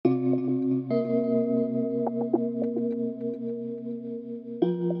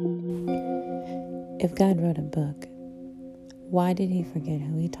If God wrote a book, why did he forget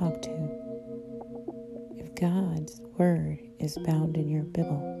who he talked to? If God's word is bound in your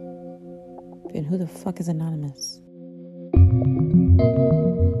Bibble, then who the fuck is anonymous?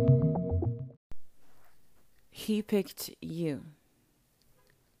 He picked you.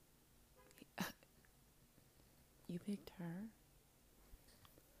 You picked her?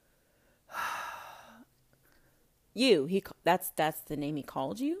 You. That's the name he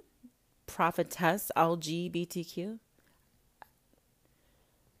called you? Prophetess LGBTQ? What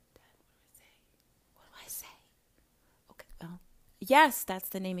do I say? Okay, well, yes, that's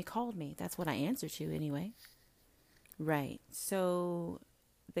the name he called me. That's what I answer to anyway. Right. So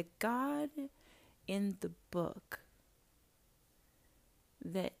the God in the book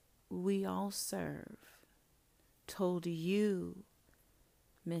that we all serve told you,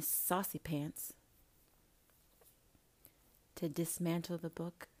 Miss Saucy Pants, to dismantle the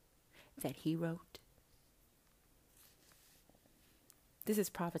book that he wrote. This is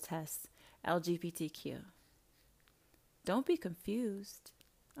Prophetess LGBTQ. Don't be confused.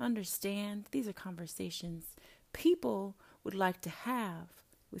 Understand, these are conversations people would like to have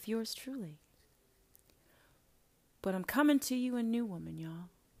with yours truly. But I'm coming to you a new woman, y'all.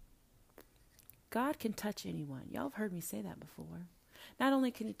 God can touch anyone. Y'all have heard me say that before. Not only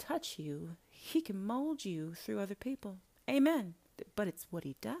can he touch you, he can mold you through other people. Amen. But it's what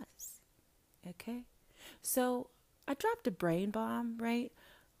he does. Okay? So I dropped a brain bomb, right,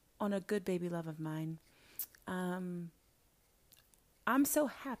 on a good baby love of mine. I'm so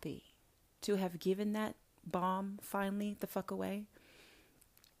happy to have given that bomb finally the fuck away.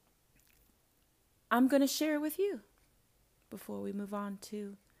 I'm going to share it with you before we move on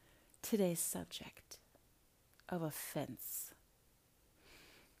to today's subject of offense.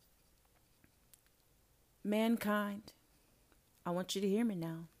 Mankind, I want you to hear me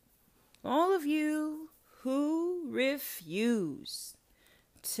now. All of you who refuse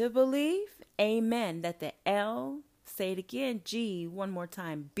to believe, amen, that the L, say it again, G, one more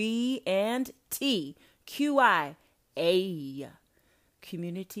time, B and T, QI, A,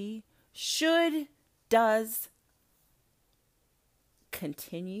 community, should, does,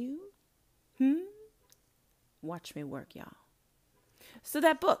 continue. Watch me work, y'all. So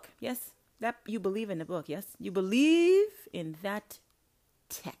that book, yes, that you believe in the book, yes, you believe in that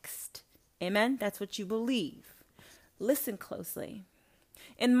text. Amen. That's what you believe. Listen closely.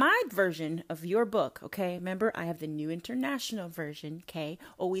 In my version of your book, okay, remember I have the New International Version, okay,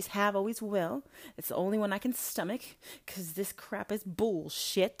 always have, always will. It's the only one I can stomach because this crap is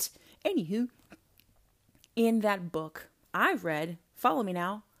bullshit. Anywho, in that book, I read, follow me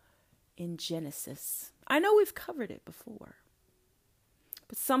now, in Genesis. I know we've covered it before,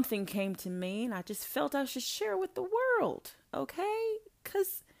 but something came to me and I just felt I should share with the world, okay?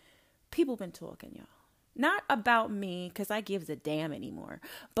 Because people been talking, y'all. Not about me, because I gives a damn anymore,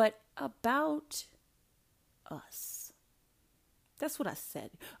 but about us. That's what I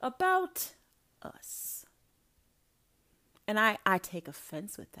said. About us. And I take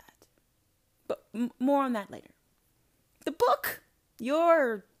offense with that. But more on that later. The book,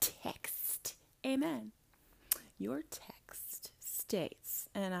 your text, amen. Your text states,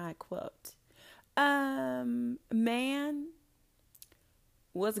 and I quote, man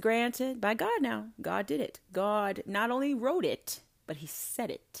was granted by God now. God did it. God not only wrote it, but he said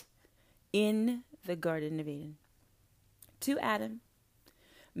it in the Garden of Eden. To Adam,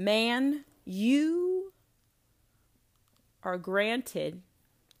 man, you are granted,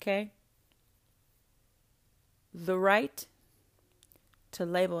 okay, the right to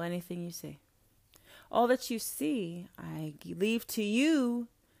label anything you see. All that you see, I leave to you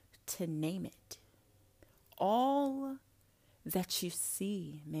to name it. All that you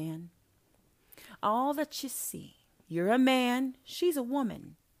see, man. All that you see. You're a man, she's a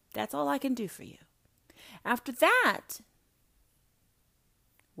woman. That's all I can do for you. After that,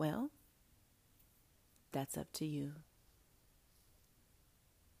 well, that's up to you.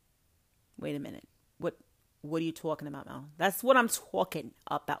 Wait a minute. What are you talking about, Mel? That's what I'm talking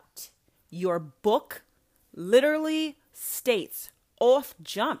about. Your book literally states, off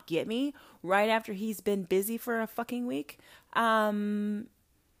jump, get me? Right after he's been busy for a fucking week, that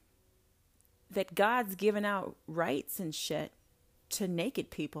God's given out rights and shit to naked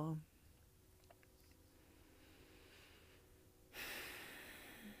people.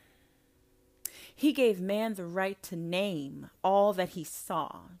 He gave man the right to name all that he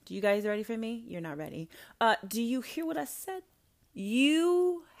saw. Do you guys ready for me? You're not ready. Do you hear what I said?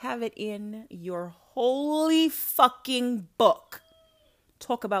 You have it in your holy fucking book.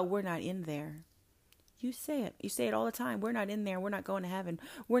 Talk about we're not in there. You say it. You say it all the time. We're not in there. We're not going to heaven.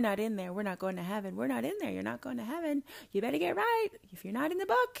 We're not in there. We're not going to heaven. We're not in there. You're not going to heaven. You better get right. If you're not in the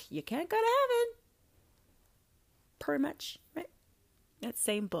book, you can't go to heaven. Pretty much, right? That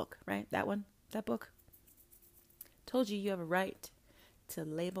same book, right? That one, that book. Told you have a right to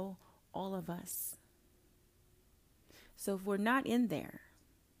label all of us. So if we're not in there,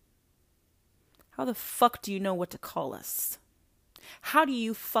 how the fuck do you know what to call us? How do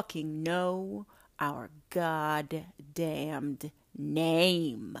you fucking know our goddamned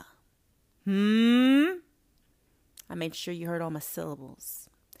name? I made sure you heard all my syllables,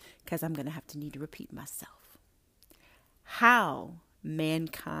 because I'm going to have to need to repeat myself. How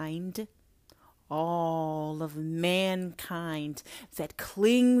mankind, all of mankind that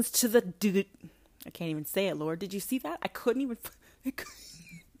clings to the I can't even say it, Lord. Did you see that? I couldn't even.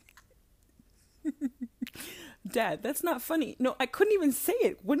 Dad, that's not funny. No, I couldn't even say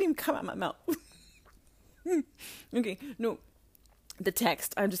it. Wouldn't even come out my mouth. Okay, no. The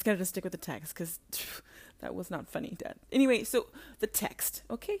text. I'm just going to stick with the text because that was not funny, Dad. Anyway, so the text.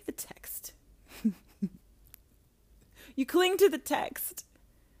 Okay, the text. You cling to the text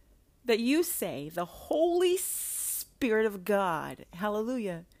that you say the Holy Spirit of God,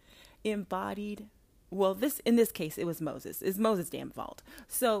 hallelujah, embodied. Well, in this case, it was Moses. It's Moses' damn fault.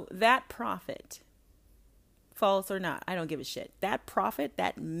 So that prophet, false or not, I don't give a shit. That prophet,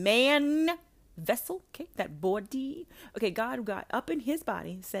 that man vessel, okay, that body. Okay, God got up in his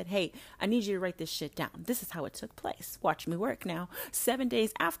body, said, hey, I need you to write this shit down. This is how it took place. Watch me work now. 7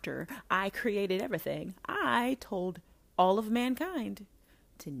 days after I created everything, I told all of mankind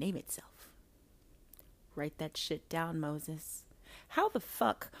to name itself. Write that shit down, Moses. How the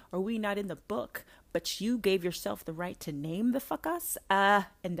fuck are we not in the book, but you gave yourself the right to name the fuck us?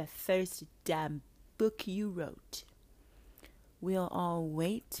 In the first damn book you wrote. We'll all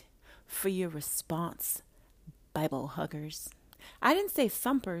wait for your response, Bible huggers. I didn't say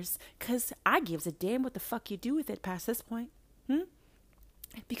thumpers, because I gives a damn what the fuck you do with it past this point.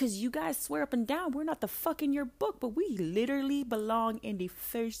 Because you guys swear up and down we're not the fuck in your book, but we literally belong in the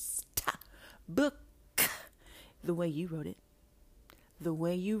first book. The way you wrote it. The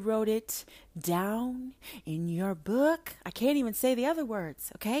way you wrote it down in your book. I can't even say the other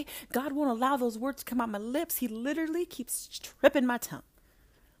words, okay? God won't allow those words to come out my lips. He literally keeps tripping my tongue.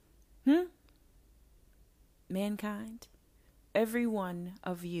 Mankind, every one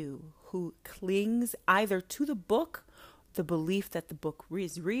of you who clings either to the book, the belief that the book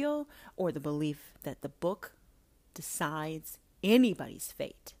is real, or the belief that the book decides anybody's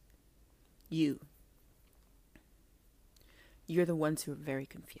fate, you're the ones who are very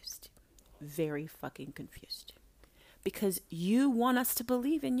confused. Very fucking confused. Because you want us to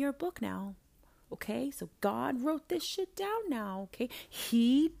believe in your book now. Okay? So God wrote this shit down now. Okay?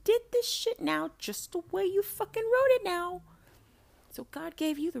 He did this shit now just the way you fucking wrote it now. So God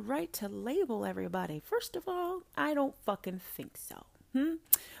gave you the right to label everybody. First of all, I don't fucking think so.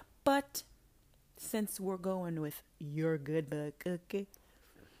 But since we're going with your good book, okay?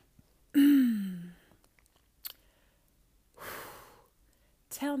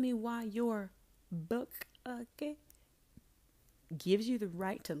 Tell me why your book, okay, gives you the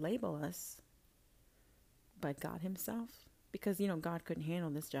right to label us, but God himself, because, God couldn't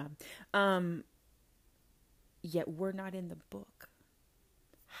handle this job. Yet we're not in the book.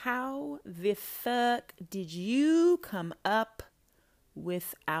 How the fuck did you come up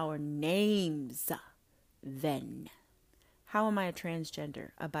with our names then? How am I a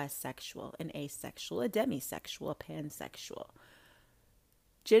transgender, a bisexual, an asexual, a demisexual, a pansexual?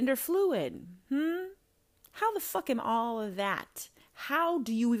 Gender fluid. How the fuck am all of that? How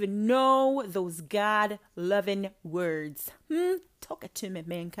do you even know those God-loving words? Talk it to me,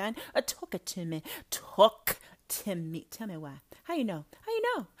 mankind. Talk it to me. Talk to me. Tell me why. How you know? How you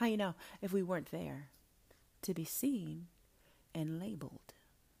know? How you know? If we weren't there to be seen and labeled.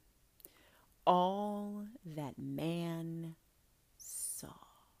 All that man saw.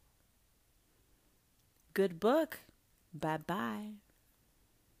 Good book. Bye-bye.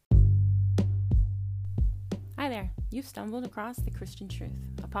 Hi there, you've stumbled across The Christian Truth,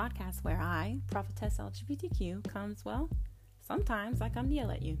 a podcast where I, prophetess LGBTQ, sometimes I come to yell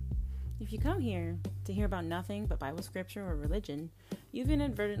at you. If you come here to hear about nothing but Bible scripture or religion, you've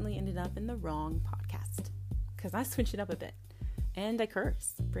inadvertently ended up in the wrong podcast. Because I switch it up a bit. And I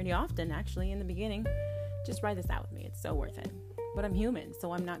curse, pretty often actually in the beginning. Just ride this out with me, it's so worth it. But I'm human,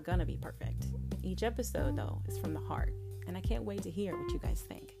 so I'm not gonna be perfect. Each episode, though, is from the heart, and I can't wait to hear what you guys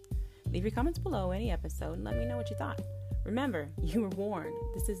think. Leave your comments below any episode and let me know what you thought. Remember, you were warned.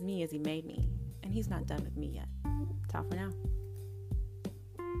 This is me as he made me, and he's not done with me yet. Ta for now.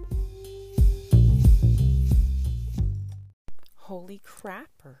 holy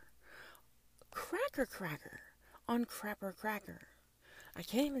crapper. Cracker. On crapper cracker. I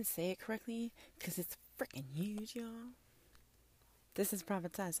can't even say it correctly because it's freaking huge, y'all. This is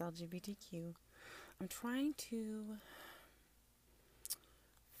Prophetess LGBTQ. I'm trying to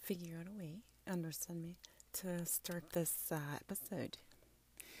figure out a way, understand me, to start this episode.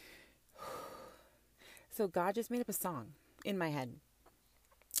 So God just made up a song in my head.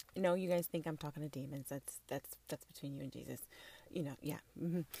 No, you guys think I'm talking to demons. That's between you and Jesus. Yeah.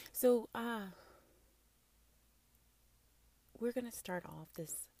 Mm-hmm. So, we're going to start off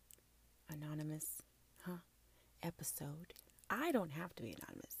this anonymous, episode. I don't have to be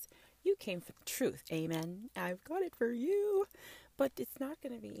anonymous. You came for the truth. Amen. I've got it for you. But it's not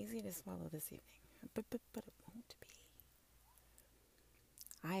going to be easy to swallow this evening. But it won't be.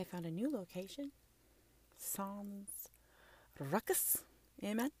 I have found a new location. Psalms Ruckus.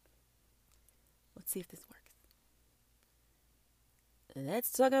 Amen. Let's see if this works.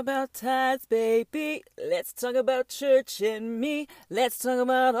 Let's talk about tithes, baby. Let's talk about church and me. Let's talk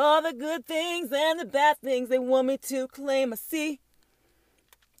about all the good things and the bad things they want me to claim I see.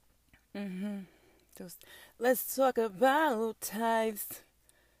 Let's talk about tithes.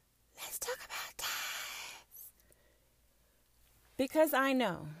 Let's talk about tithes. Because I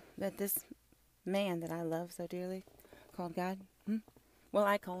know that this man that I love so dearly, called God, well,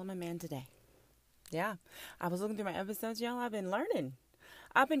 I call him a man today. Yeah, I was looking through my episodes, y'all. I've been learning.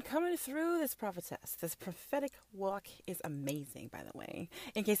 I've been coming through this prophetess. This prophetic walk is amazing, by the way.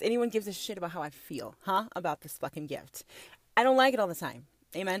 In case anyone gives a shit about how I feel, about this fucking gift. I don't like it all the time.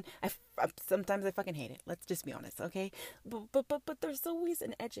 Amen. Sometimes I fucking hate it. Let's just be honest, okay? But there's always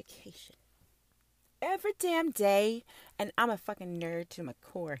an education. Every damn day, and I'm a fucking nerd to my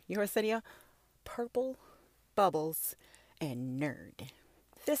core. You heard Sadia? Purple bubbles and nerd.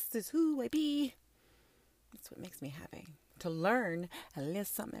 This is who I be. That's what makes me happy. To learn and live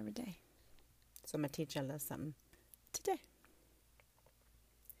something every day. So I'm going to teach you a little something today.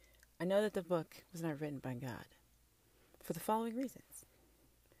 I know that the book was not written by God for the following reasons.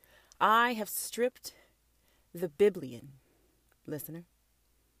 I have stripped the Biblian, listener,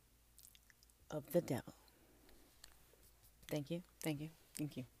 of the devil. Thank you, Lord.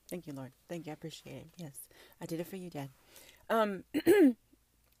 Thank you, I appreciate it. Yes, I did it for you, Dad.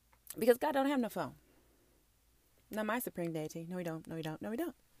 Because God don't have no phone. Not my supreme deity. No, he don't. He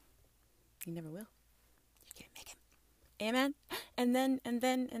never will. You can't make him. Amen. And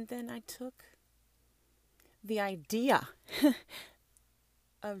then I took the idea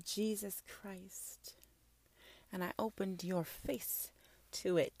of Jesus Christ and I opened your face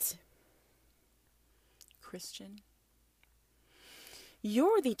to it. Christian,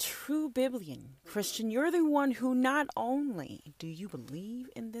 you're the true Biblian. Christian, you're the one who not only do you believe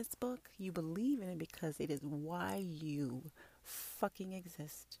in this book, you believe in it because it is why you fucking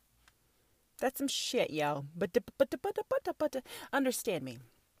exist. That's some shit, yo. But understand me.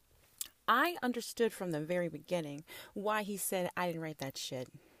 I understood from the very beginning why he said, I didn't write that shit.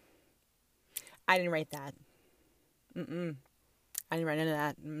 I didn't write that. I didn't write none of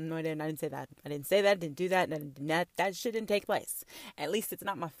that. No, I didn't say that. I didn't say that. Didn't do that. That shit didn't take place. At least it's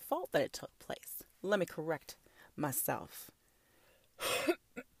not my fault that it took place. Let me correct myself. I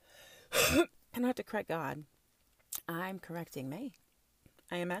don't have to correct God. I'm correcting me.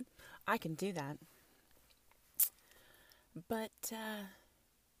 Amen. I can do that. But I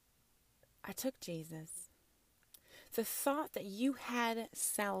took Jesus. The thought that you had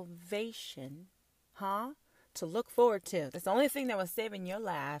salvation, to look forward to. That's the only thing that was saving your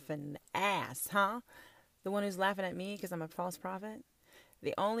life and ass, The one who's laughing at me because I'm a false prophet.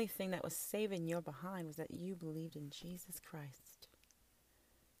 The only thing that was saving your behind was that you believed in Jesus Christ.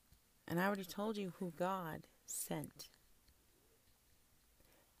 And I already told you who God sent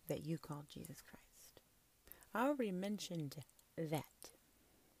that you called Jesus Christ. I already mentioned that.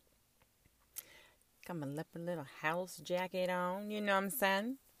 Got my leopard little house jacket on, you know what I'm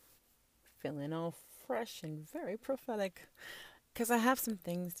saying? Feeling all fresh and very prophetic. Because I have some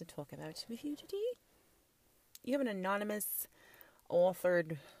things to talk about with you today. You have an anonymous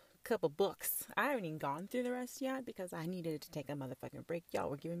authored couple books. I haven't even gone through the rest yet because I needed to take a motherfucking break. Y'all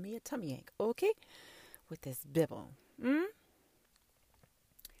were giving me a tummy ache, okay? With this Bibble.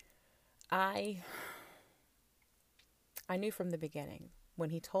 I knew from the beginning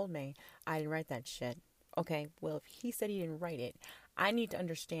when he told me I didn't write that shit. Okay, well, if he said he didn't write it, I need to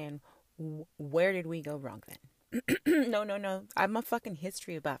understand where did we go wrong then? No. I'm a fucking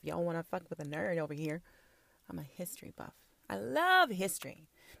history buff. Y'all want to fuck with a nerd over here? I'm a history buff. I love history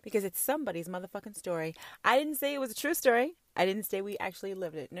because it's somebody's motherfucking story. I didn't say it was a true story. I didn't say we actually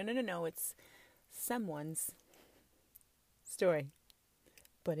lived it. No. It's someone's story.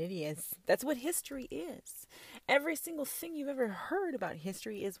 But it is. That's what history is. Every single thing you've ever heard about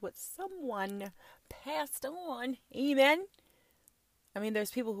history is what someone passed on. Amen? I mean,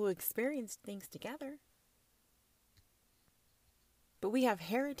 there's people who experienced things together. But we have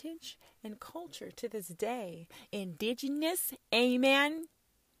heritage and culture to this day. Indigenous, amen,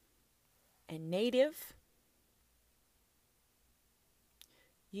 and native.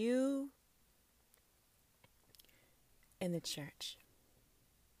 You in the church.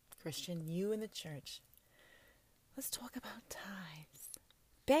 Christian, you in the church. Let's talk about tithes.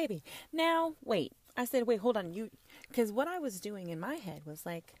 Baby. Now, wait. I said, wait, hold on. Because what I was doing in my head was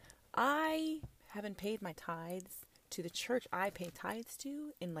like, I haven't paid my tithes to the church I pay tithes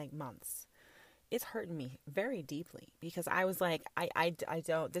to in like months. It's hurting me very deeply because I was like, I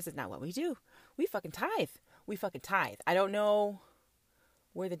don't, this is not what we do. We fucking tithe. We fucking tithe. I don't know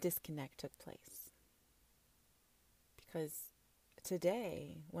where the disconnect took place. Because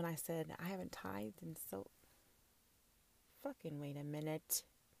today, when I said I haven't tithed in so, fucking wait a minute.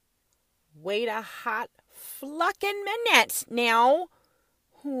 Wait a hot fucking minute now.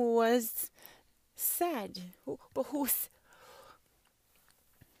 Who was said? Who's?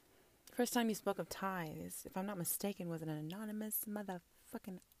 First time you spoke of tithes, if I'm not mistaken, was an anonymous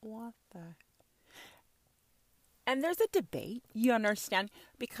motherfucking author. And there's a debate, you understand,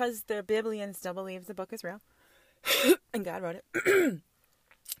 because the Biblians still believe the book is real. And God wrote it.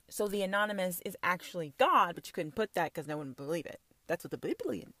 So the anonymous is actually God, but you couldn't put that because no one would believe it. That's what the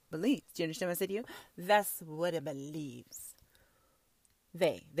Biblian believes. Do you understand what I said to you? That's what it believes.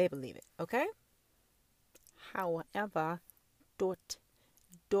 They believe it, okay? However,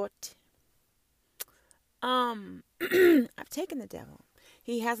 I've taken the devil.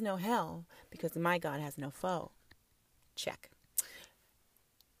 He has no hell because my God has no foe. Check.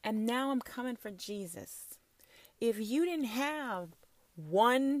 And now I'm coming for Jesus. If you didn't have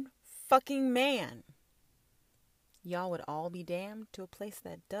one fucking man, y'all would all be damned to a place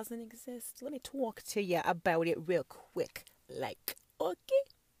that doesn't exist. Let me talk to you about it real quick. Like, okay?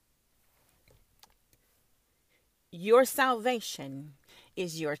 Your salvation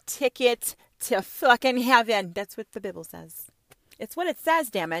is your ticket to fucking heaven. That's what the Bible says. It's what it says,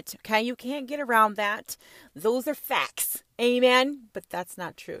 damn it. Okay, you can't get around that. Those are facts. Amen? But that's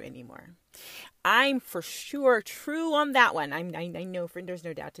not true anymore. I'm for sure true on that one. I know there's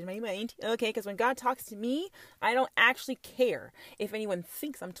no doubt in my mind. Okay, because when God talks to me, I don't actually care if anyone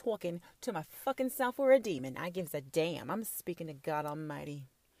thinks I'm talking to my fucking self or a demon. I gives a damn. I'm speaking to God Almighty.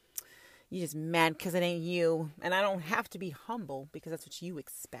 You just mad because it ain't you. And I don't have to be humble because that's what you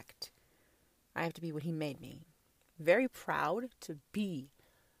expect. I have to be what he made me. Very proud to be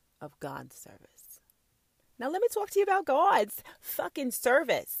of God's service. Now let me talk to you about God's fucking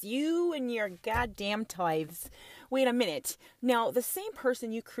service. You and your goddamn tithes. Wait a minute. Now, the same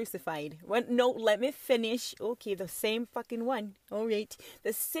person you crucified. No, let me finish. Okay, the same fucking one. All right.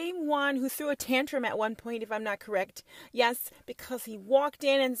 The same one who threw a tantrum at one point, if I'm not correct. Yes, because he walked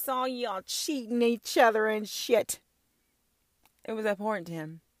in and saw y'all cheating each other and shit. It was abhorrent to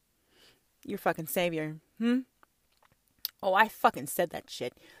him. Your fucking savior. Oh, I fucking said that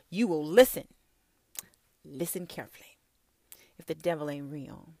shit. You will listen. Listen carefully. If the devil ain't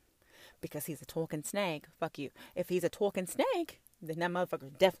real, because he's a talking snake, fuck you. If he's a talking snake, then that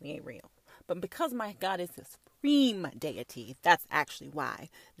motherfucker definitely ain't real. But because my God is the supreme deity, that's actually why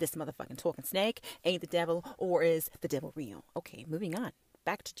this motherfucking talking snake ain't the devil, or is the devil real. Okay, moving on.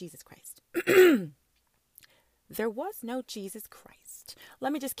 Back to Jesus Christ. There was no Jesus Christ.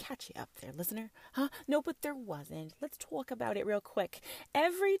 Let me just catch you up there, listener. Huh? No, but there wasn't. Let's talk about it real quick.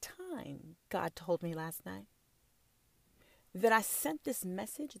 Every time God told me last night that I sent this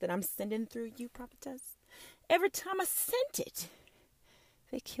message that I'm sending through you, prophetess, every time I sent it,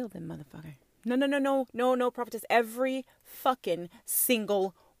 they killed them motherfucker. No, prophetess. Every fucking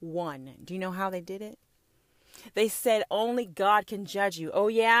single one. Do you know how they did it? They said only God can judge you. Oh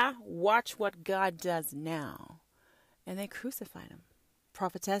yeah? Watch what God does now. And they crucified him.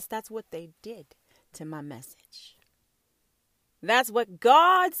 Prophetess, that's what they did to my message. That's what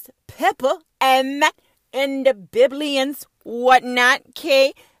God's people and the Biblians, whatnot,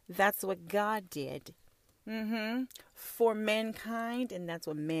 okay? That's what God did. For mankind, and that's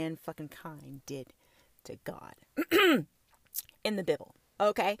what man fucking kind did to God. In the Bible.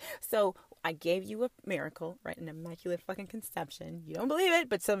 Okay? So I gave you a miracle, right? An immaculate fucking conception. You don't believe it,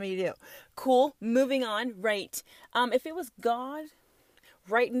 but some of you do. Cool. Moving on. Right. If it was God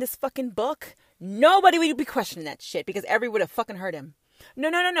writing this fucking book, nobody would be questioning that shit because everyone would have fucking heard him.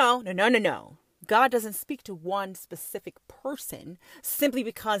 No. God doesn't speak to one specific person simply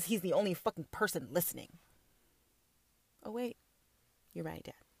because he's the only fucking person listening. Oh, wait. You're right,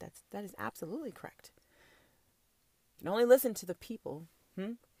 Dad. That is absolutely correct. You can only listen to the people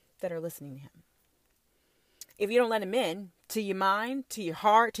that are listening to him. If you don't let him in to your mind, to your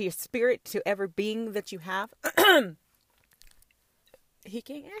heart, to your spirit, to every being that you have, he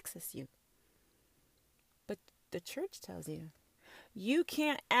can't access you. But the church tells you, you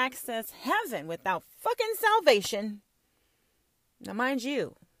can't access heaven without fucking salvation. Now, mind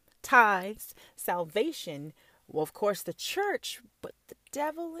you, tithes, salvation, well, of course, the church, but the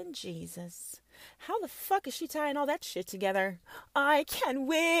devil and Jesus. How the fuck is she tying all that shit together? I can't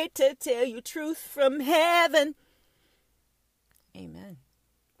wait to tell you truth from heaven. Amen.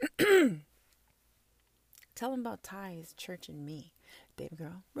 Tell them about tithes, church, and me, baby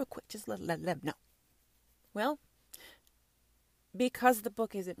girl. Real quick, just let them know. Well, because the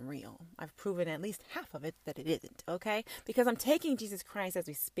book isn't real, I've proven at least half of it that it isn't, okay? Because I'm taking Jesus Christ as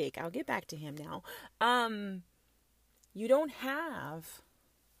we speak. I'll get back to him now. You don't have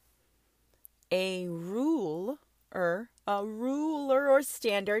a ruler or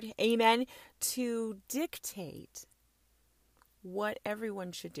standard, amen, to dictate what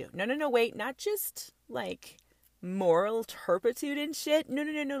everyone should do. No, wait, not just like moral turpitude and shit.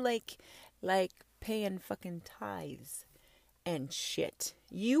 No, like paying fucking tithes and shit.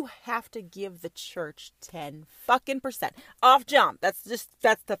 You have to give the church 10 fucking percent off jump. That's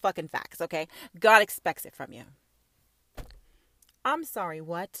the fucking facts, okay? God expects it from you. I'm sorry,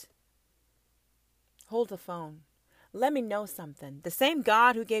 what? Hold the phone. Let me know something. The same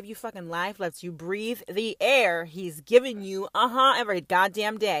God who gave you fucking life lets you breathe the air he's given you, every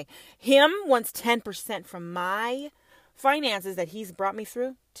goddamn day. Him wants 10% from my finances that he's brought me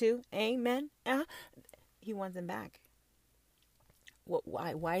through too. Amen. He wants them back.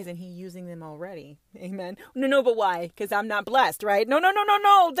 Why isn't he using them already? Amen. No, but why? Because I'm not blessed, right? No.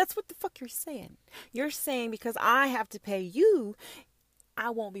 That's what the fuck you're saying. You're saying because I have to pay you, I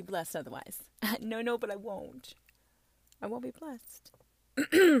won't be blessed otherwise. No, but I won't. I won't be blessed.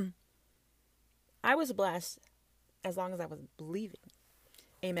 I was blessed as long as I was believing,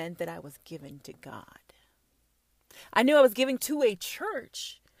 amen, that I was given to God. I knew I was giving to a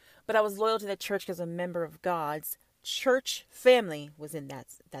church, but I was loyal to that church because a member of God's church family was in that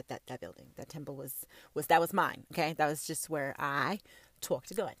building. That temple was mine. Okay, that was just where I talked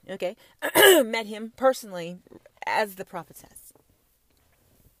to God. Okay, met him personally, as the prophet says.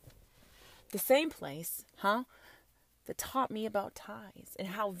 The same place, that taught me about tithes and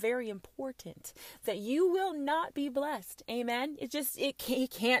how very important that you will not be blessed. Amen. He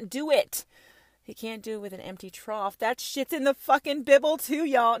can't do it. He can't do it with an empty trough. That shit's in the fucking Bibble too,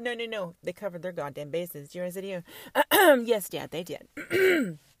 y'all. No. They covered their goddamn bases. You know what I'm saying? Yes, Dad, they did.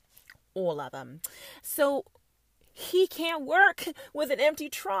 All of them. So he can't work with an empty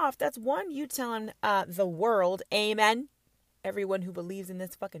trough. That's one you telling the world, amen, everyone who believes in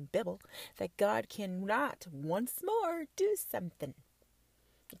this fucking Bibble, that God cannot once more do something.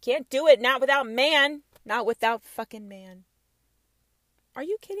 He can't do it, not without man. Not without fucking man. Are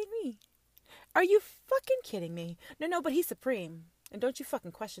you kidding me? Are you fucking kidding me? No, but he's supreme. And don't you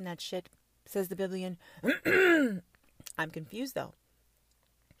fucking question that shit, says the Biblian. I'm confused, though.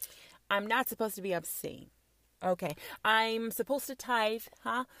 I'm not supposed to be obscene. Okay. I'm supposed to tithe,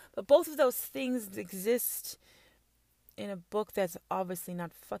 But both of those things exist in a book that's obviously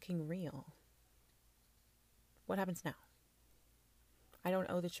not fucking real. What happens now? I don't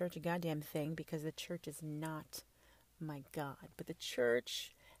owe the church a goddamn thing because the church is not my God. But the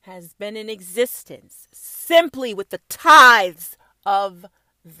church has been in existence simply with the tithes of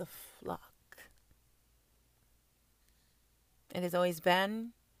the flock. It has always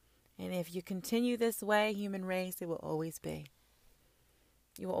been, and if you continue this way, human race, it will always be.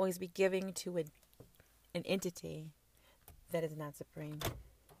 You will always be giving to an entity that is not supreme.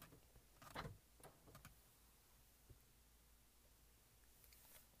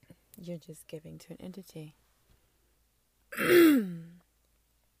 You're just giving to an entity.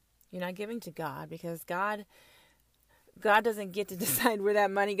 You're not giving to God because God doesn't get to decide where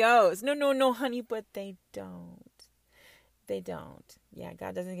that money goes. No, honey, but they don't. They don't. Yeah,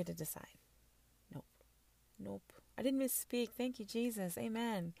 God doesn't get to decide. Nope. I didn't misspeak. Thank you, Jesus.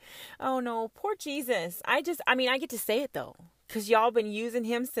 Amen. Oh, no. Poor Jesus. I get to say it, though. Because y'all been using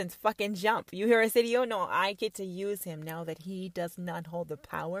him since fucking jump. You hear a video? No, I get to use him now that he does not hold the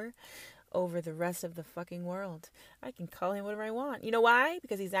power over the rest of the fucking world. I can call him whatever I want. You know why?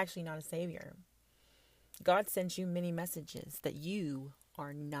 Because he's actually not a savior. God sends you many messages that you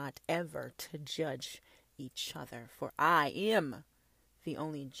are not ever to judge each other. For I am the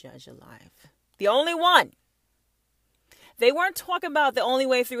only judge alive. The only one. They weren't talking about the only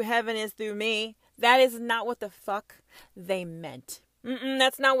way through heaven is through me. That is not what the fuck they meant.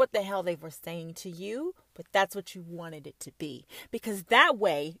 That's not what the hell they were saying to you, but that's what you wanted it to be. Because that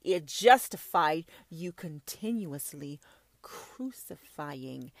way, it justified you continuously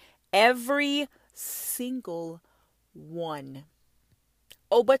crucifying every single one.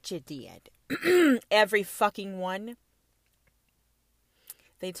 Oh, but you did. Every fucking one.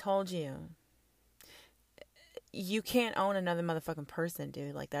 They told you. You can't own another motherfucking person,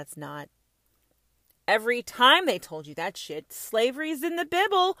 dude. Like, that's not... Every time they told you that shit, slavery's in the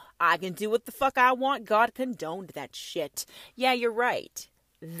Bibble. I can do what the fuck I want. God condoned that shit. Yeah, you're right.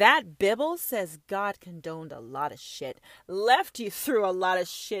 That Bibble says God condoned a lot of shit. Left you through a lot of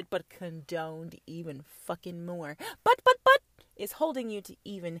shit, but condoned even fucking more. But, is holding you to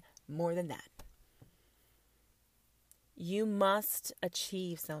even more than that. You must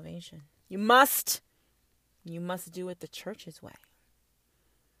achieve salvation. You must do it the church's way.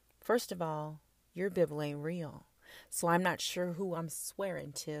 First of all, your Bibble ain't real. So I'm not sure who I'm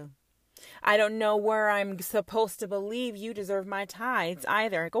swearing to. I don't know where I'm supposed to believe you deserve my tithes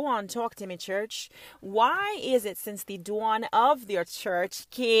either. Go on, talk to me, church. Why is it since the dawn of your church,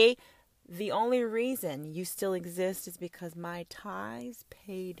 Key, the only reason you still exist is because my tithes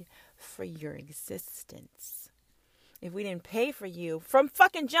paid for your existence? If we didn't pay for you from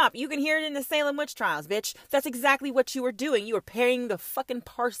fucking jump, you can hear it in the Salem witch trials, bitch. That's exactly what you were doing. You were paying the fucking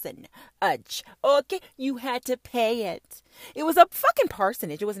parsonage. Okay, you had to pay it. It was a fucking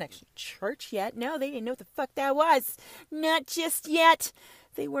parsonage. It wasn't actually church yet. No, they didn't know what the fuck that was. Not just yet.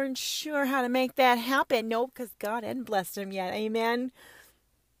 They weren't sure how to make that happen. No, because God hadn't blessed them yet. Amen.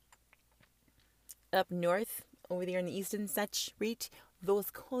 Up north, over there in the eastern such reach,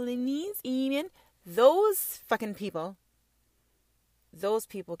 those colonies, amen. Those fucking people, those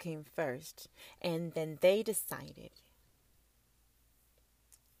people came first, and then they decided,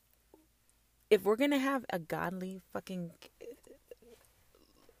 if we're going to have a godly fucking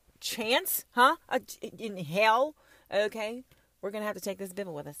chance, in hell, okay, we're going to have to take this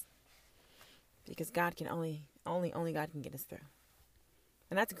Bible with us, because God can only God can get us through.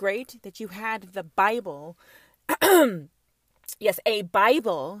 And that's great that you had the Bible, yes, a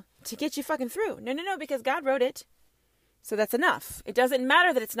Bible to get you fucking through. No, because God wrote it. So that's enough. It doesn't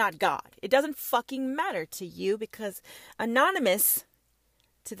matter that it's not God. It doesn't fucking matter to you because anonymous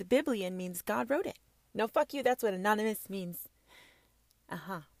to the Biblian means God wrote it. No, fuck you. That's what anonymous means.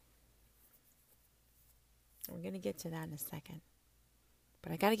 We're going to get to that in a second.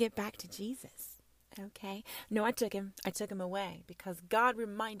 But I got to get back to Jesus. Okay. No, I took him away because God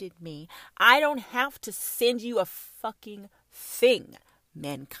reminded me I don't have to send you a fucking thing.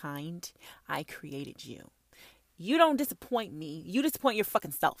 Mankind, I created you. You don't disappoint me. You disappoint your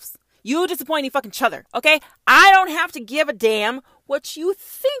fucking selves. You disappoint each fucking other, okay? I don't have to give a damn what you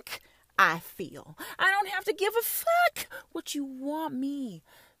think I feel. I don't have to give a fuck what you want me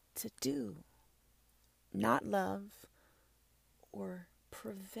to do. Not love or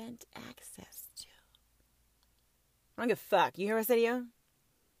prevent access to. I don't give a fuck. You hear what I said to you?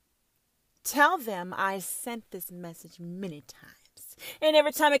 Tell them I sent this message many times. And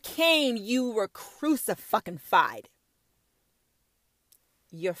every time it came, you were crucified.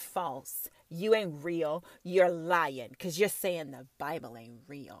 You're false. You ain't real. You're lying. Because you're saying the Bible ain't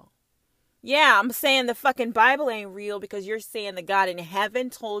real. Yeah, I'm saying the fucking Bible ain't real because you're saying the God in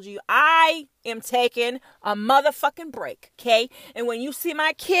heaven told you I am taking a motherfucking break, okay? And when you see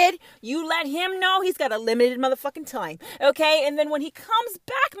my kid, you let him know he's got a limited motherfucking time, okay? And then when he comes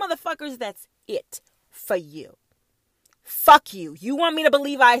back, motherfuckers, that's it for you. Fuck you. You want me to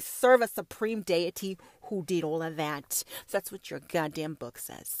believe I serve a supreme deity who did all of that? So that's what your goddamn book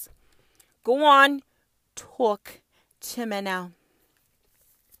says. Go on. Talk to me now.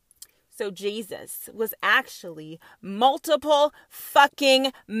 So Jesus was actually multiple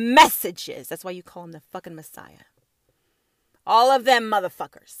fucking messages. That's why you call him the fucking Messiah. All of them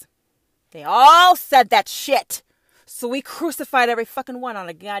motherfuckers. They all said that shit. So we crucified every fucking one on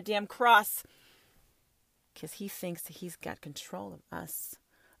a goddamn cross. Because he thinks that he's got control of us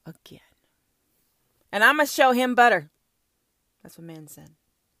again. And I'm going to show him better. That's what man said.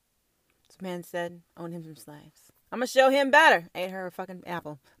 That's what man said. Own him some slaves. I'm going to show him better. Ate her a fucking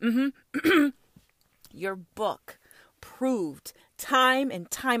apple. Your book proved time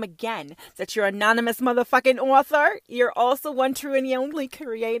and time again that you're anonymous motherfucking author. You're also one true and only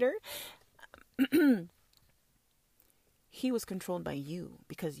creator. He was controlled by you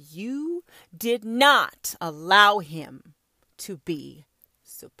because you did not allow him to be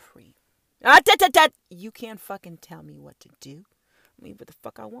supreme. You can't fucking tell me what to do. I mean, what the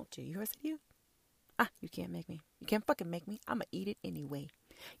fuck I want to. You heard you? You can't make me. You can't fucking make me. I'm going to eat it anyway.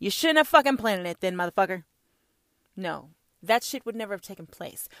 You shouldn't have fucking planted it then, motherfucker. No, that shit would never have taken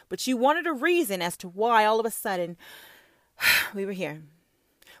place. But you wanted a reason as to why all of a sudden we were here.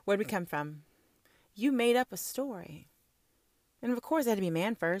 Where'd we come from? You made up a story. And of course it had to be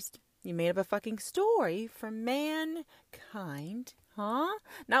man first. You made up a fucking story for mankind. Huh?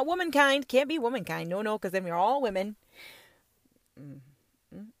 Not womankind. Can't be womankind. No, because then we're all women.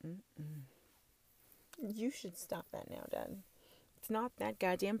 You should stop that now, Dad. It's not that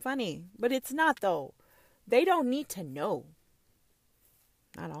goddamn funny. But it's not, though. They don't need to know.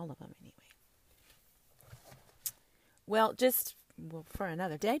 Not all of them, anyway. Well, for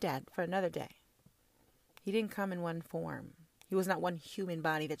another day, Dad. For another day. He didn't come in one form. He was not one human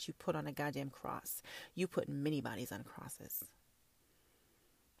body that you put on a goddamn cross. You put many bodies on crosses.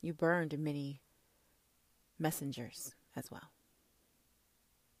 You burned many messengers as well.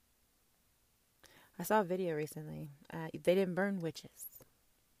 I saw a video recently. They didn't burn witches.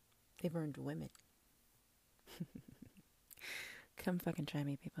 They burned women. Come fucking try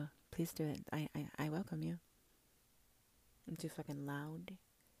me, people. Please do it. I welcome you. I'm too fucking loud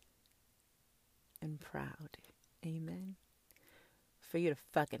and proud. Amen. For you to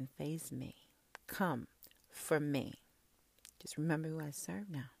fucking face me. Come for me. Just remember who I serve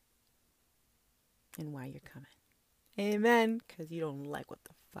now. And why you're coming. Amen. Because you don't like what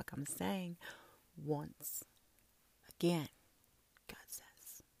the fuck I'm saying. Once again, God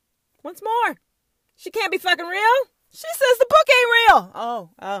says. Once more. She can't be fucking real. She says the book ain't real.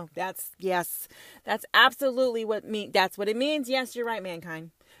 Oh, yes. That's absolutely that's what it means. Yes, you're right,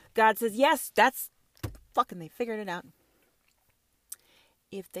 mankind. God says, yes, that's fucking, they figured it out.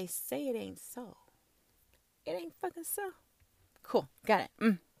 If they say it ain't so, it ain't fucking so. Cool, got it.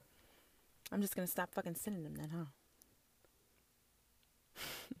 I'm just going to stop fucking sending them then, huh?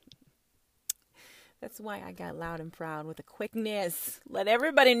 That's why I got loud and proud with a quickness. Let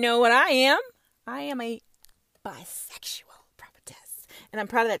everybody know what I am. I am a bisexual prophetess. And I'm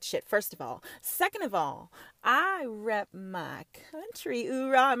proud of that shit, first of all. Second of all, I rep my country.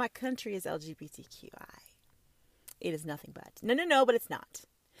 Hoorah, my country is LGBTQI. It is nothing but. No, but it's not.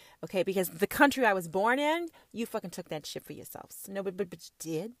 Okay, because the country I was born in, you fucking took that shit for yourselves. No, but you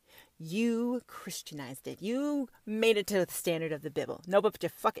did. You Christianized it. You made it to the standard of the Bibble. No, but you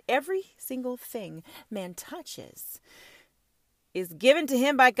fuck every single thing man touches is given to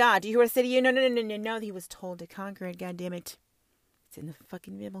him by God. Do you hear what I say to you? No. He was told to conquer it, goddammit. It's in the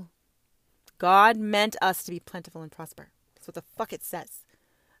fucking Bibble. God meant us to be plentiful and prosper. That's what the fuck it says.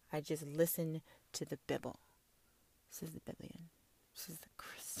 I just listen to the Bibble. This is the Biblian. This is the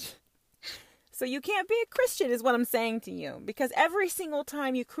Christian. So you can't be a Christian is what I'm saying to you. Because every single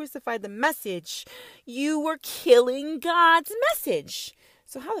time you crucified the message, you were killing God's message.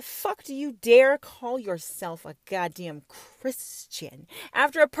 So how the fuck do you dare call yourself a goddamn Christian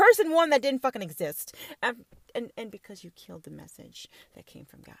after a person, one, that didn't fucking exist? And because you killed the message that came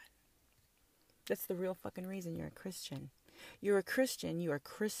from God. That's the real fucking reason you're a Christian. You're a Christian. You are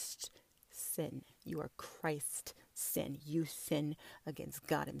Christ-sin. You are Christ-sin. You sin against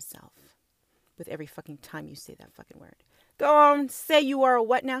God himself. With every fucking time you say that fucking word. Go on, say you are a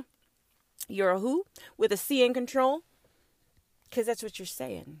what now? You're a who? With a C in control? Because that's what you're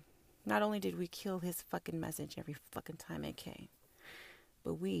saying. Not only did we kill his fucking message every fucking time it came,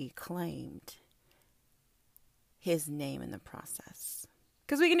 but we claimed his name in the process.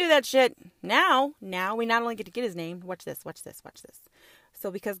 Because we can do that shit now. Now we not only get to get his name. Watch this.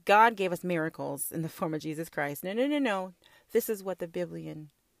 So because God gave us miracles in the form of Jesus Christ. No. This is what the Biblian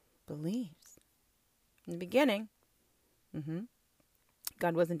believes. In the beginning,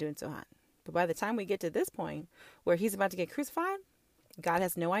 God wasn't doing so hot. But by the time we get to this point where he's about to get crucified, God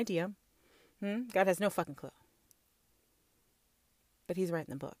has no idea. God has no fucking clue. But he's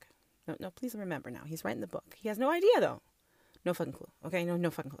writing the book. No, please remember now. He's writing the book. He has no idea, though. No fucking clue. Okay?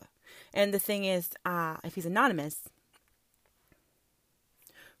 No fucking clue. And the thing is, if he's anonymous,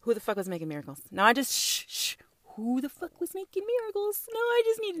 who the fuck was making miracles? Now I just, shh. Who the fuck was making miracles? No, I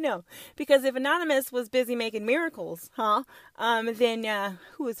just need to know. Because if Anonymous was busy making miracles, then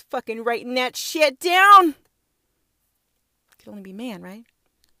who was fucking writing that shit down? Could only be man, right?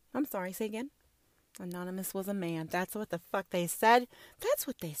 I'm sorry, say again. Anonymous was a man. That's what the fuck they said. That's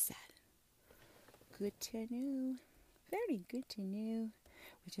what they said. Good to know. Very good to know.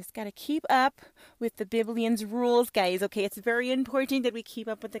 We just got to keep up with the Biblian's rules, guys. Okay, it's very important that we keep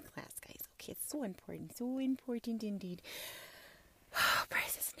up with the class, guys. Okay, it's so important indeed. Oh,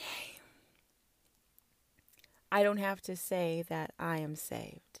 praise his name. I don't have to say that I am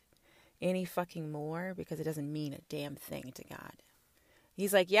saved any fucking more because it doesn't mean a damn thing to God.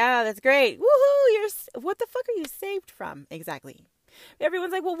 He's like, yeah, that's great. Woohoo! What the fuck are you saved from? Exactly.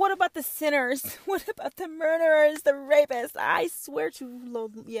 Everyone's like, well, what about the sinners? What about the murderers, the rapists? I swear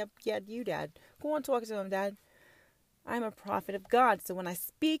to, yeah, you, Dad. Go on, talk to them, Dad. I'm a prophet of God, so when I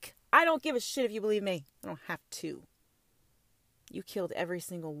speak, I don't give a shit if you believe me. I don't have to. You killed every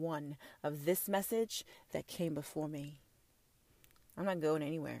single one of this message that came before me. I'm not going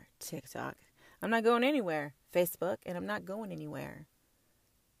anywhere, TikTok. I'm not going anywhere, Facebook, and I'm not going anywhere.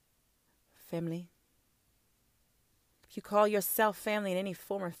 Family. If you call yourself family in any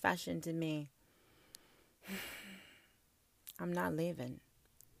form or fashion to me, I'm not leaving.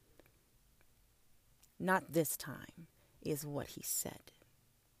 Not this time, is what he said.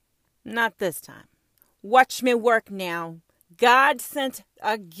 Not this time. Watch me work now. God sent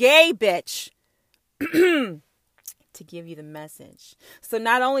a gay bitch to give you the message. So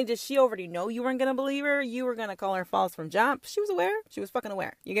not only did she already know you weren't going to believe her, you were going to call her false from jump. She was aware. She was fucking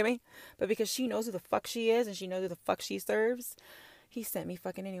aware. You get me? But because she knows who the fuck she is and she knows who the fuck she serves, he sent me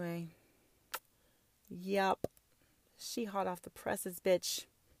fucking anyway. Yup. She hot off the presses, bitch.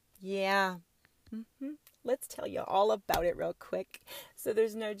 Yeah. Let's tell you all about it real quick. So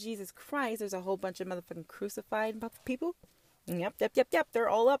there's no Jesus Christ. There's a whole bunch of motherfucking crucified people. Yep. They're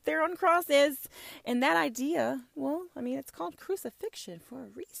all up there on crosses. And that idea, well, I mean, it's called crucifixion for a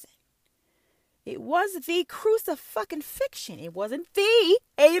reason. It was the crucifixion. It wasn't the,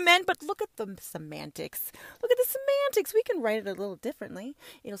 amen. But look at the semantics. Look at the semantics. We can write it a little differently.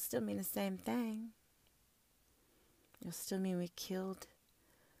 It'll still mean the same thing. It'll still mean we killed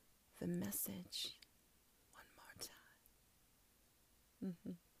the message one more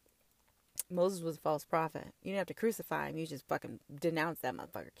time. Moses was a false prophet. You didn't have to crucify him. You just fucking denounce that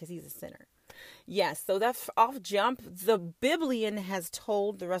motherfucker because he's a sinner. Yes, so that off jump, the Biblian has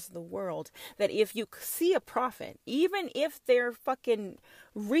told the rest of the world that if you see a prophet, even if they're fucking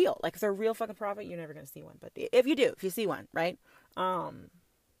real, like if they're a real fucking prophet, you're never going to see one. But if you do, if you see one, right? You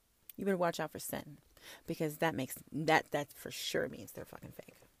better watch out for sin because that for sure means they're fucking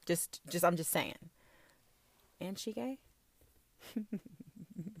fake. I'm just saying. And she gay?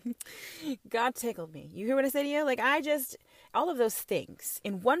 God tickled me. You hear what I said to you? Like, all of those things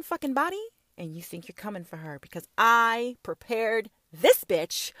in one fucking body, and you think you're coming for her because I prepared this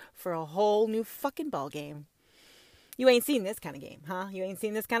bitch for a whole new fucking ball game. You ain't seen this kind of game, huh? You ain't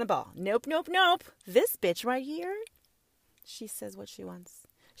seen this kind of ball. Nope. This bitch right here, she says what she wants.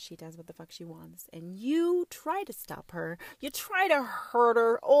 She does what the fuck she wants. And you try to stop her. You try to hurt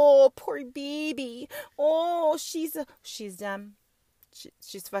her. Oh, poor baby. Oh, she's dumb.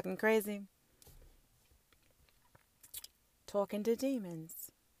 She's fucking crazy. Talking to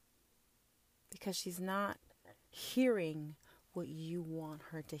demons. Because she's not hearing what you want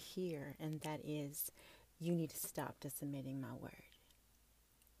her to hear. And that is, you need to stop decimating my word.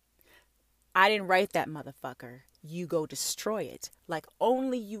 I didn't write that motherfucker. You go destroy it like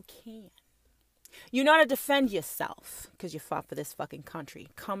only you can. You know how to defend yourself because you fought for this fucking country.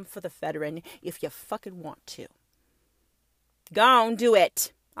 Come for the veteran if you fucking want to. Go on, do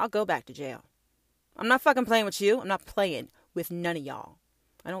it. I'll go back to jail. I'm not fucking playing with you. I'm not playing with none of y'all.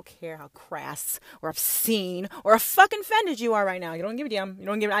 I don't care how crass or obscene or fucking offended you are right now. You don't give a damn. You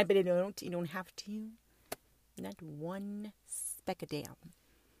don't have to. Not one speck of damn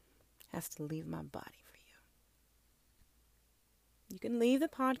has to leave my body for you. You can leave the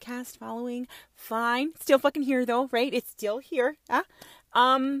podcast following. Fine. Still fucking here though, right? It's still here.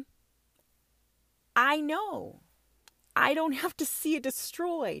 I know. I don't have to see it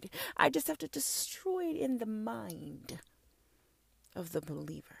destroyed. I just have to destroy it in the mind of the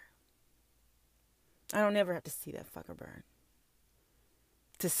believer. I don't ever have to see that fucker burn.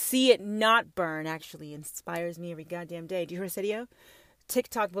 To see it not burn actually inspires me every goddamn day. Do you hear what I said to you?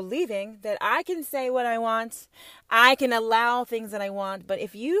 TikTok believing that I can say what I want. I can allow things that I want. But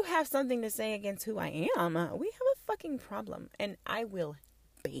if you have something to say against who I am, we have a fucking problem. And I will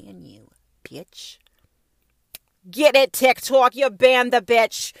ban you, bitch. Get it, TikTok. You ban the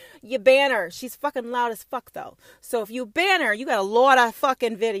bitch. You ban her. She's fucking loud as fuck, though. So if you ban her, you got a lot of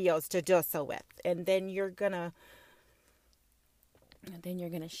fucking videos to do so with. And then you're gonna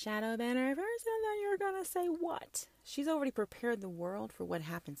shadow ban her first, and then you're gonna say what? She's already prepared the world for what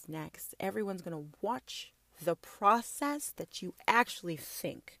happens next. Everyone's gonna watch the process that you actually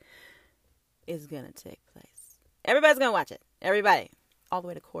think is gonna take place. Everybody's gonna watch it. Everybody. All the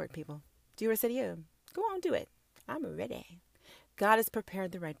way to court, people. Do you ever say to you? Go on, do it. I'm ready. God has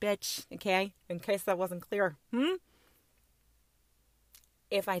prepared the right bitch, okay? In case that wasn't clear.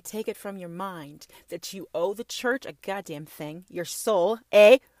 If I take it from your mind that you owe the church a goddamn thing, your soul,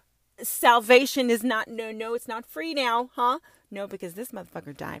 salvation is not, no, it's not free now, huh? No, because this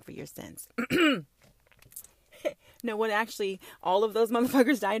motherfucker died for your sins. No, what actually all of those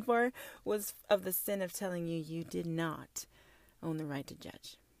motherfuckers died for was of the sin of telling you you did not own the right to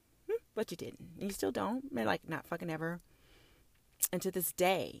judge. But you didn't. And you still don't. Like, not fucking ever. And to this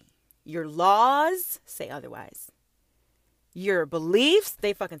day, your laws say otherwise. Your beliefs,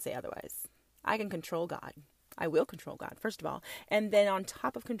 they fucking say otherwise. I can control God. I will control God, first of all. And then on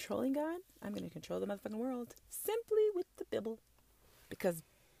top of controlling God, I'm going to control the motherfucking world simply with the Bibble. Because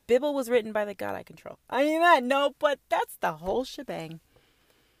Bibble was written by the God I control. I mean that, no, but that's the whole shebang.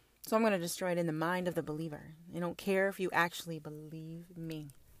 So I'm going to destroy it in the mind of the believer. I don't care if you actually believe me.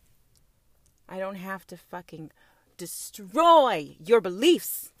 I don't have to fucking destroy your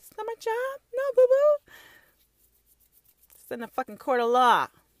beliefs. It's not my job. No, boo-boo. It's in the fucking court of law.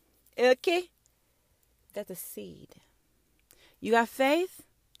 Okay? That's a seed. You got faith?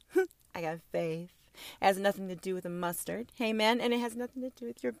 I got faith. It has nothing to do with a mustard. Amen. And it has nothing to do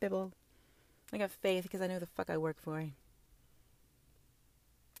with your Bibble. I got faith because I know the fuck I work for. It's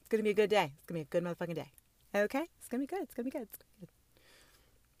going to be a good day. It's going to be a good motherfucking day. Okay? It's going to be good. It's going to be good. It's going to be good.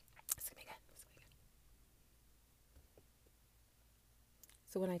 It's going to be good. It's going to be good.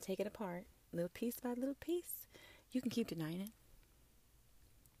 So when I take it apart, little piece by little piece, you can keep denying it.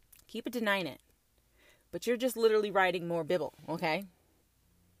 Keep it denying it. But you're just literally writing more Bibble, okay?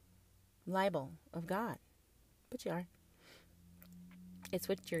 Libel of God. But you are. It's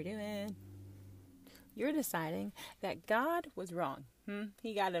what you're doing. You're deciding that God was wrong.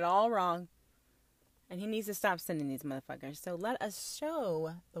 He got it all wrong. And he needs to stop sending these motherfuckers. So let us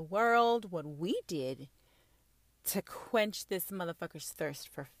show the world what we did to quench this motherfucker's thirst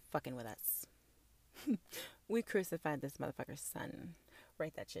for fucking with us. We crucified this motherfucker's son.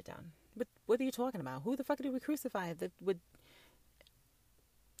 Write that shit down. But what are you talking about? Who the fuck did we crucify?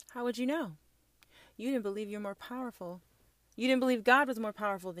 How would you know? You didn't believe you're more powerful. You didn't believe God was more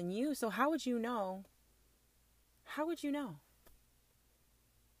powerful than you. So how would you know? How would you know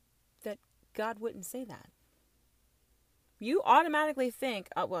that God wouldn't say that? You automatically think,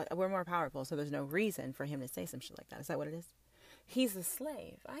 oh, well, we're more powerful, so there's no reason for him to say some shit like that. Is that what it is? He's a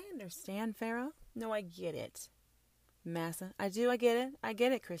slave. I understand, Pharaoh. No, I get it. Massa. I do. I get it. I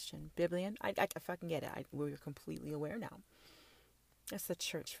get it, Christian. Biblian. I fucking get it. We're completely aware now. That's the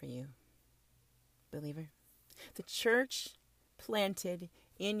church for you, believer. The church planted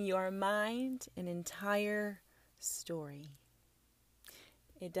in your mind an entire story.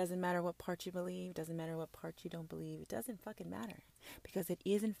 It doesn't matter what part you believe. It doesn't matter what part you don't believe. It doesn't fucking matter. Because it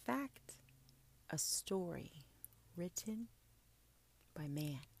is, in fact, a story written by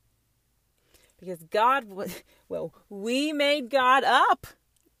man. Because God was, well, we made God up.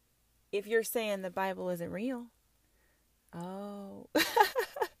 If you're saying the Bible isn't real. Oh. To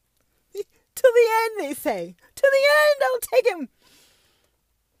the end, they say. To the end, I'll take him.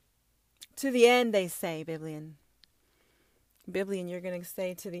 To the end, they say, Biblian. Biblian, you're going to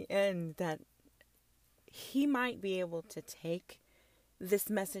say to the end that he might be able to take this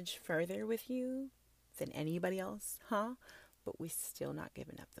message further with you than anybody else, huh? But we're still not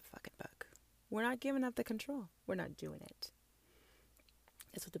giving up the fucking book. We're not giving up the control. We're not doing it.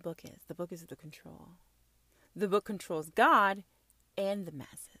 That's what the book is. The book is the control. The book controls God and the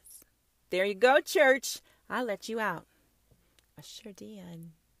masses. There you go, church. I let you out. I sure did.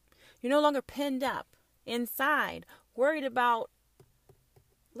 You're no longer pinned up inside, worried about.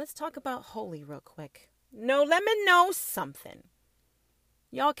 Let's talk about holy real quick. No, let me know something.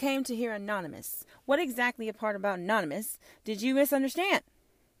 Y'all came to hear Anonymous. What exactly a part about Anonymous did you misunderstand?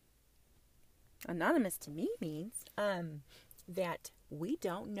 Anonymous to me means that we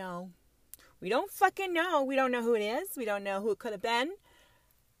don't know. We don't fucking know. We don't know who it is. We don't know who it could have been.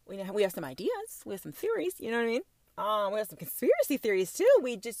 We have some ideas. We have some theories. You know what I mean? We have some conspiracy theories too.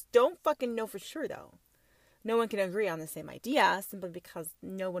 We just don't fucking know for sure though. No one can agree on the same idea simply because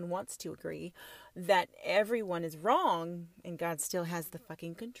no one wants to agree that everyone is wrong and God still has the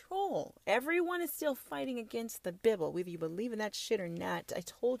fucking control. Everyone is still fighting against the Bibble, whether you believe in that shit or not. I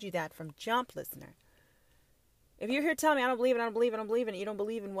told you that from jump, listener. If you're here telling me I don't believe it, I don't believe it, I don't believe it, you don't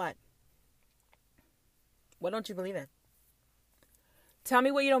believe in what? What don't you believe in? Tell me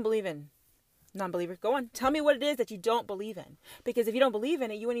what you don't believe in. Non-believer, go on. Tell me what it is that you don't believe in. Because if you don't believe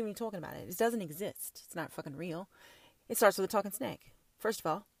in it, you ain't even talking about it. It doesn't exist. It's not fucking real. It starts with a talking snake. First of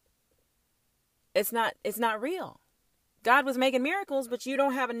all, it's not real. God was making miracles, but you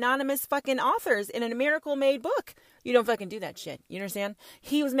don't have anonymous fucking authors in a miracle-made book. You don't fucking do that shit. You understand?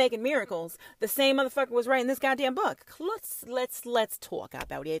 He was making miracles. The same motherfucker was writing this goddamn book. Let's talk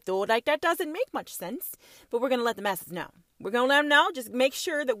about it, though. Like, that doesn't make much sense. But we're going to let the masses know. We're going to let them know. Just make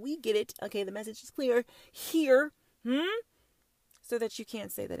sure that we get it. Okay, the message is clear here. So that you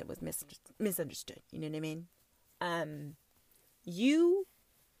can't say that it was misunderstood. You know what I mean? You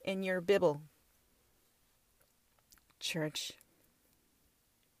and your Bibble church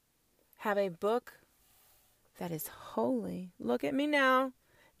have a book that is holy. Look at me now.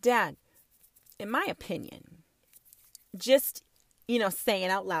 Dad, in my opinion, just, saying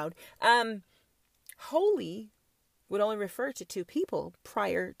out loud, holy would only refer to two people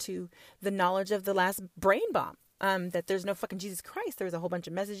prior to the knowledge of the last brain bomb. That there's no fucking Jesus Christ. There was a whole bunch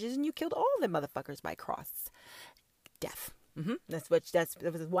of messages and you killed all the motherfuckers by cross. Death. That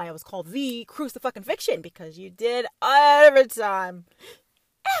was why I was called the crucifixion, because you did every time.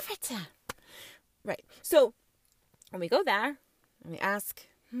 Every time. Right. So when we go there and we ask,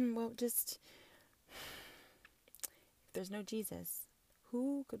 if there's no Jesus,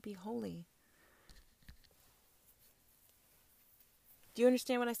 who could be holy? Do you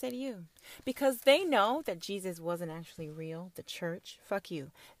understand what I say to you? Because they know that Jesus wasn't actually real. The church, fuck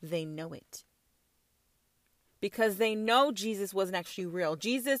you. They know it. Because they know Jesus wasn't actually real.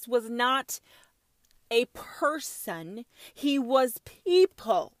 Jesus was not a person. He was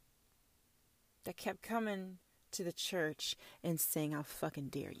people that kept coming to the church and saying, how fucking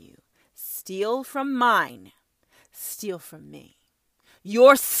dare you? Steal from mine. Steal from me.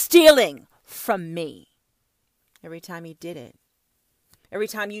 You're stealing from me. Every time he did it. Every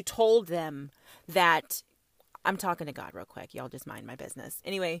time you told them that, I'm talking to God real quick. Y'all just mind my business.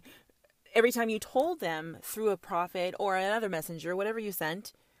 Anyway, every time you told them through a prophet or another messenger, whatever you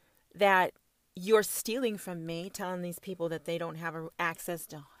sent, that you're stealing from me, telling these people that they don't have access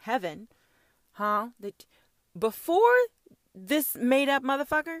to heaven, that before this made up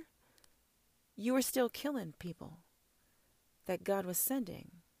motherfucker, you were still killing people that God was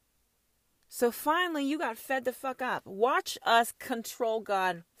sending. So finally, you got fed the fuck up. Watch us control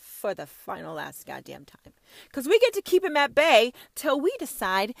God for the final last goddamn time. Because we get to keep him at bay till we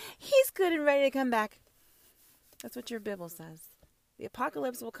decide he's good and ready to come back. That's what your Bible says. The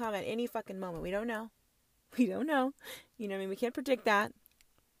apocalypse will come at any fucking moment. We don't know. We don't know. You know what I mean? We can't predict that.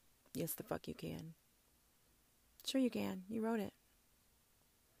 Yes, the fuck you can. Sure you can. You wrote it.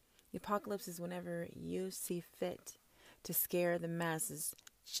 The apocalypse is whenever you see fit to scare the masses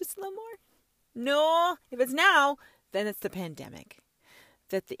just a little more. No, if it's now, then it's the pandemic.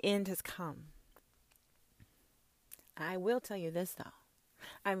 That the end has come. I will tell you this, though.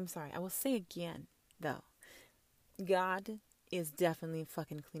 I'm sorry. I will say again, though. God is definitely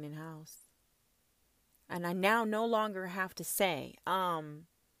fucking cleaning house. And I now no longer have to say,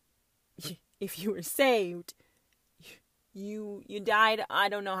 if you were saved, you died. I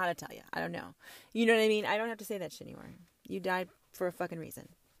don't know how to tell you. I don't know. You know what I mean? I don't have to say that shit anymore. You died for a fucking reason.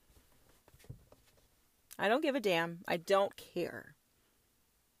 I don't give a damn. I don't care.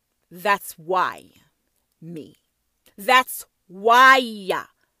 That's why me. That's why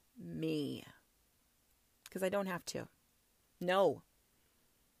me. Because I don't have to. No,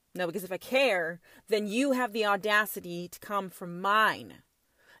 because if I care, then you have the audacity to come from mine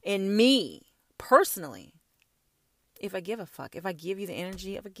and me personally. If I give a fuck, if I give you the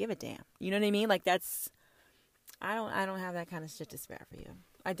energy, if I give a damn, you know what I mean? Like I don't have that kind of shit to spare for you.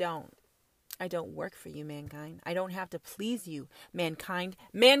 I don't work for you, mankind. I don't have to please you, mankind.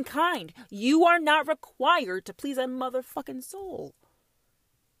 Mankind, you are not required to please a motherfucking soul.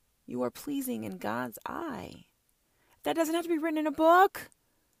 You are pleasing in God's eye. That doesn't have to be written in a book.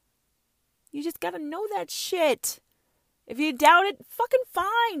 You just gotta know that shit. If you doubt it, fucking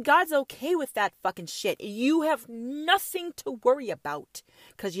fine. God's okay with that fucking shit. You have nothing to worry about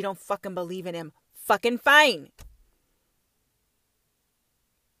because you don't fucking believe in him. Fucking fine.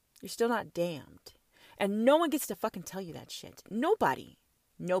 You're still not damned. And no one gets to fucking tell you that shit. Nobody.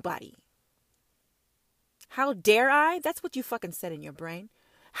 How dare I? That's what you fucking said in your brain.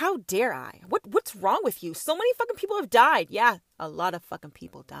 How dare I? What's wrong with you? So many fucking people have died. Yeah, a lot of fucking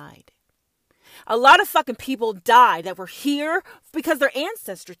people died. A lot of fucking people died that were here because their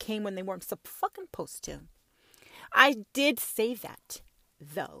ancestor came when they weren't so fucking supposed to. I did say that,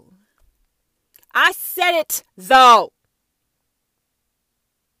 though. I said it, though.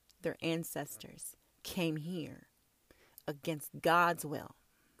 Their ancestors came here against God's will.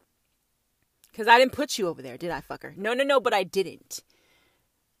 Because I didn't put you over there, did I, fucker? No, but I didn't.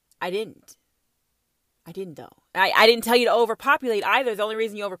 I didn't, though. I didn't tell you to overpopulate either. The only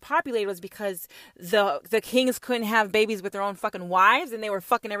reason you overpopulated was because the kings couldn't have babies with their own fucking wives, and they were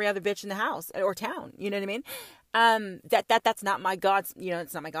fucking every other bitch in the house or town. You know what I mean? That's not my God's,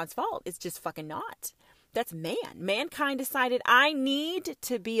 it's not my God's fault. It's just fucking not. That's man. Mankind decided I need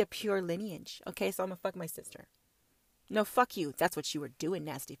to be a pure lineage. Okay, so I'm gonna fuck my sister. No, fuck you. That's what you were doing,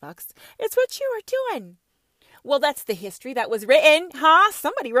 nasty fucks. It's what you were doing. Well, that's the history that was written, huh?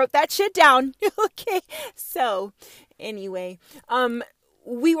 Somebody wrote that shit down. Okay. So, anyway,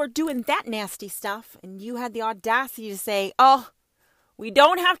 we were doing that nasty stuff, and you had the audacity to say, oh, we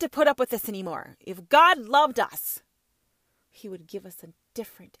don't have to put up with this anymore. If God loved us, he would give us a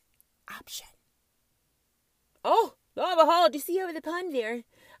different option. Oh, lo and behold, do you see over the pond there?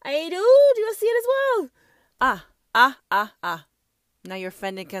 I do. Do you see it as well? Now you're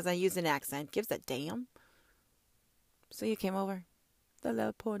offended because I use an accent. Gives a damn. So you came over. The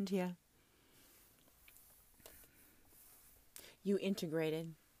little pond here. You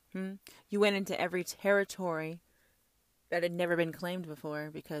integrated. You went into every territory that had never been claimed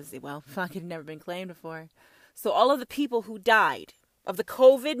before because, well, fuck, it had never been claimed before. So all of the people who died of the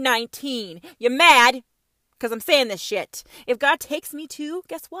COVID-19, you're mad because I'm saying this shit. If God takes me to,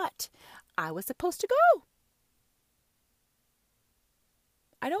 guess what? I was supposed to go.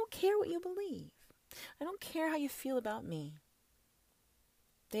 I don't care what you believe. I don't care how you feel about me.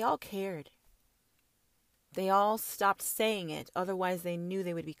 They all cared. They all stopped saying it. Otherwise, they knew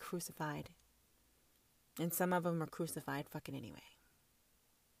they would be crucified. And some of them were crucified fucking anyway.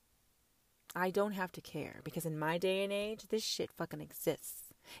 I don't have to care because in my day and age, this shit fucking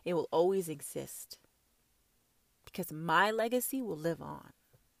exists. It will always exist. Because my legacy will live on.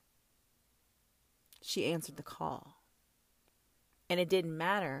 She answered the call. And it didn't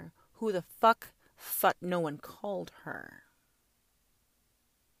matter who the fuck no one called her.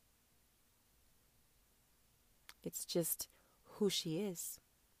 It's just who she is.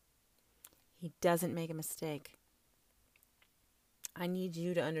 He doesn't make a mistake. I need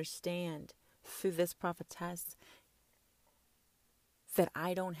you to understand through this prophetess that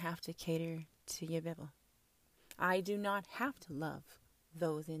I don't have to cater to your Bibble. I do not have to love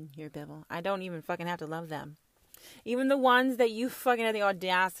those in your Bibble. I don't even fucking have to love them. Even the ones that you fucking have the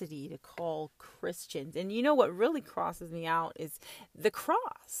audacity to call Christians. And you know what really crosses me out is the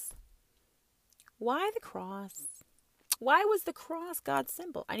cross. Why the cross? Why was the cross God's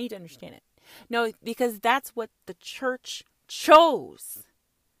symbol? I need to understand it. No, because that's what the church chose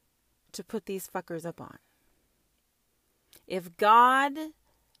to put these fuckers up on. If God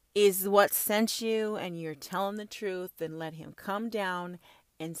is what sent you and you're telling the truth, then let him come down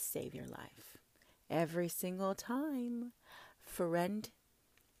and save your life. Every single time, friend.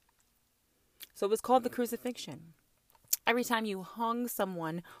 So it was called the crucifixion. Every time you hung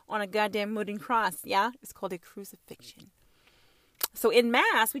someone on a goddamn wooden cross, yeah, it's called a crucifixion. So in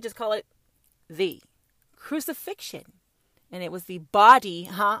Mass, we just call it the crucifixion. And it was the body,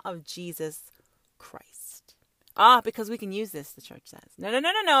 of Jesus Christ. Because we can use this, the church says.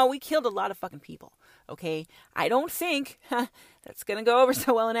 No. We killed a lot of fucking people. Okay? I don't think that's going to go over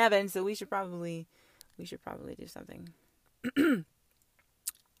so well in heaven, so we should probably do something.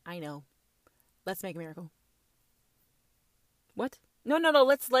 I know. Let's make a miracle. What? No.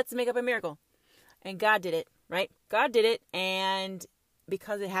 Let's make up a miracle. And God did it, right? God did it, and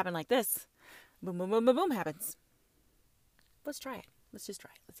because it happened like this, boom, boom, boom, boom, boom happens. Let's try it. Let's just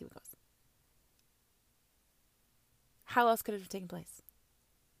try it. Let's see what goes. How else could it have taken place?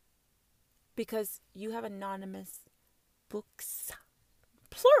 Because you have anonymous books.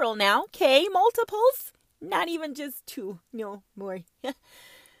 Plural now, okay? Multiples. Not even just two. No, more.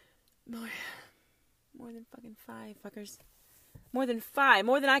 More than fucking 5, fuckers. More than 5.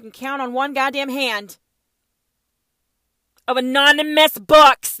 More than I can count on one goddamn hand. Of anonymous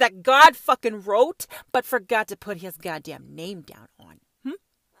books that God fucking wrote, but forgot to put his goddamn name down on.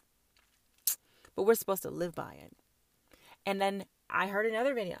 But we're supposed to live by it. And then I heard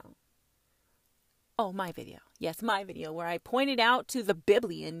another video. Oh, my video. Yes, my video where I pointed out to the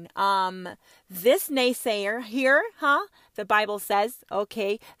Biblian, this naysayer here, the Bible says,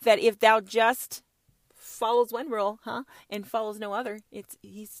 okay, that if thou just follows one rule, and follows no other,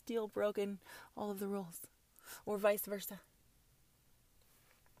 he's still broken all of the rules. Or vice versa.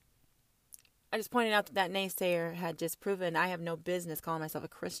 I just pointed out that naysayer had just proven I have no business calling myself a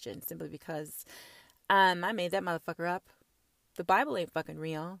Christian simply because I made that motherfucker up. The Bible ain't fucking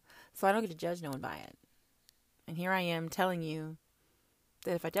real, so I don't get to judge no one by it. And here I am telling you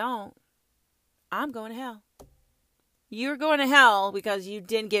that if I don't, I'm going to hell. You're going to hell because you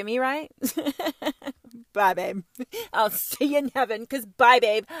didn't get me right? Bye, babe. I'll see you in heaven because bye,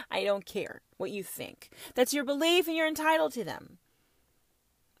 babe. I don't care what you think. That's your belief and you're entitled to them.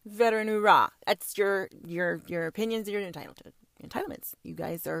 Veteran hoorah. That's your opinions that you're entitled to. Entitlements. You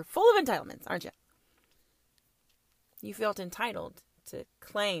guys are full of entitlements, aren't you? You felt entitled to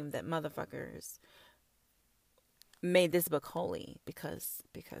claim that motherfuckers made this book holy because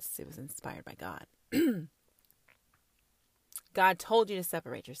it was inspired by God. God told you to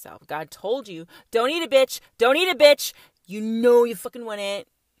separate yourself. God told you, don't eat a bitch. Don't eat a bitch. You know you fucking want it.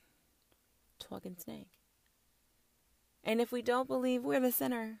 Talking snake. And if we don't believe, we're the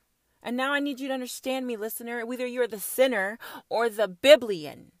sinner. And now I need you to understand me, listener. Whether you're the sinner or the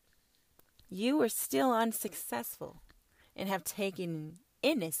Biblian, you are still unsuccessful and have taken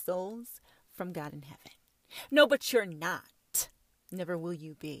in souls from God in heaven. No, but you're not. Never will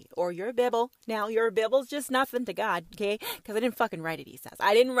you be. Or your Bibble. Now, your Bibble's just nothing to God, okay? Because I didn't fucking write it, he says.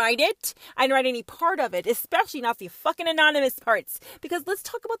 I didn't write it. I didn't write any part of it, especially not the fucking anonymous parts. Because let's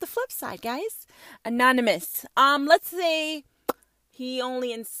talk about the flip side, guys. Anonymous. Let's say he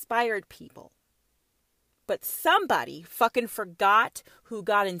only inspired people. But somebody fucking forgot who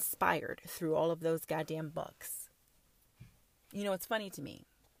got inspired through all of those goddamn books. You know, it's funny to me.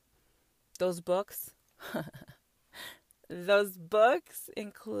 Those books... Those books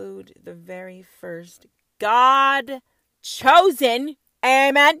include the very first God-chosen,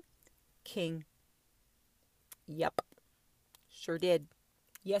 amen, king. Yep. Sure did.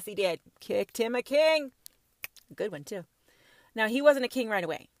 Yes, he did. Kicked him a king. A good one, too. Now, he wasn't a king right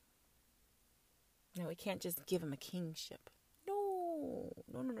away. No, we can't just give him a kingship. No.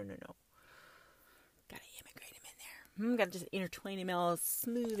 Gotta immigrate him in there. Gotta just intertwine him all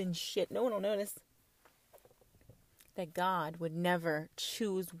smooth and shit. No one will notice. That God would never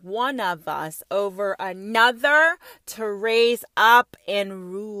choose one of us over another to raise up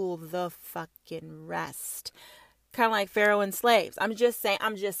and rule the fucking rest. Kind of like Pharaoh and slaves. I'm just saying.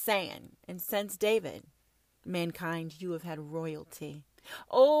 And since David, mankind, you have had royalty.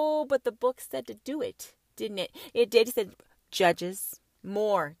 Oh, but the book said to do it, didn't it? It did. It said judges,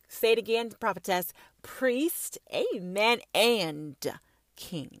 more. Say it again, prophetess. Priest, amen, and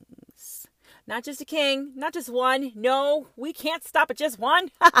kings. Not just a king, not just one. No, we can't stop at just one.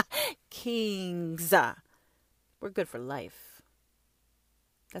 Kings. We're good for life.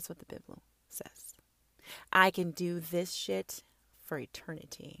 That's what the Bible says. I can do this shit for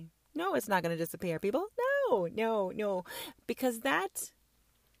eternity. No, it's not going to disappear, people. No. Because that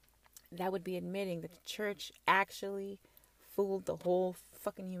would be admitting that the church actually fooled the whole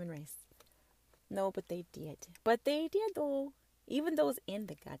fucking human race. No, but they did. Though. Even those in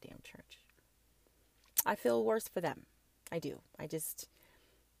the goddamn church. I feel worse for them. I do.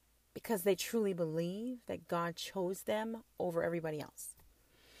 Because they truly believe that God chose them over everybody else.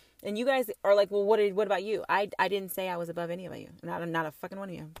 And you guys are like, well, what about you? I didn't say I was above any of you. Not a fucking one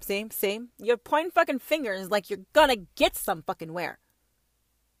of you. Same. You're pointing fucking fingers like you're gonna get some fucking where.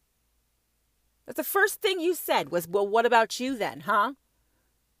 That's the first thing you said was, well, what about you then, huh?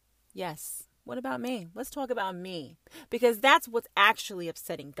 Yes. What about me? Let's talk about me. Because that's what's actually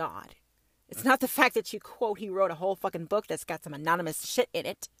upsetting God. It's not the fact that you quote he wrote a whole fucking book that's got some anonymous shit in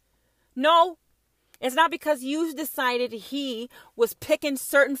it. No. It's not because you decided he was picking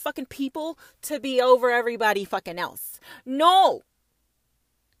certain fucking people to be over everybody fucking else. No.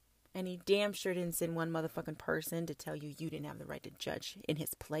 And he damn sure didn't send one motherfucking person to tell you didn't have the right to judge in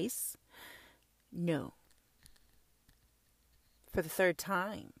his place. No. For the third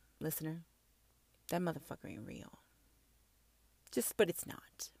time, listener, that motherfucker ain't real. But it's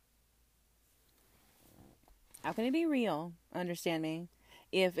not. How can it be real, understand me,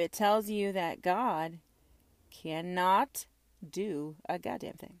 if it tells you that God cannot do a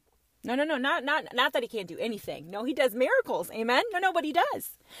goddamn thing? No, not that he can't do anything. No, he does miracles, amen? No, but he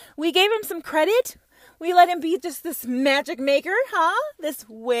does. We gave him some credit. We let him be just this magic maker, huh? This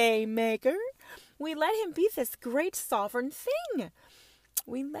way maker. We let him be this great sovereign thing.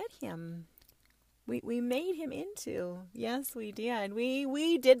 We let him. We made him into. Yes, we did.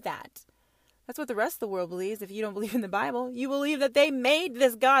 We did that. That's what the rest of the world believes. If you don't believe in the Bible, you believe that they made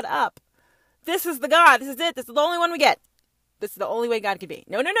this God up. This is the God. This is it. This is the only one we get. This is the only way God can be.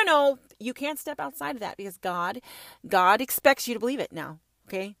 No. You can't step outside of that because God expects you to believe it now.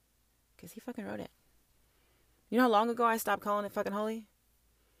 Okay? Because he fucking wrote it. You know how long ago I stopped calling it fucking holy?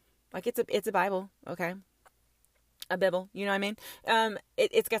 Like it's a Bible. Okay? A Bibble. You know what I mean?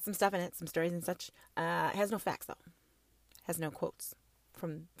 It's got some stuff in it, some stories and such. It has no facts though. It has no quotes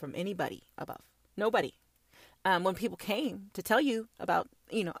from anybody above. Nobody. When people came to tell you about,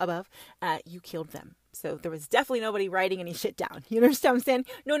 above, you killed them. So there was definitely nobody writing any shit down. You understand what I'm saying?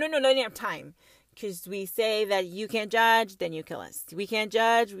 No, they didn't have time. Because we say that you can't judge, then you kill us. We can't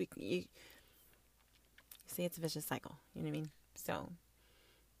judge. You see, it's a vicious cycle. You know what I mean? So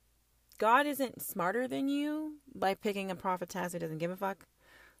God isn't smarter than you by picking a prophetess who doesn't give a fuck.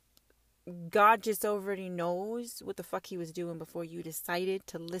 God just already knows what the fuck he was doing before you decided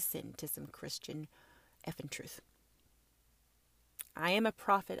to listen to some Christian effing truth. I am a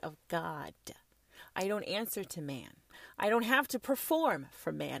prophet of God. I don't answer to man. I don't have to perform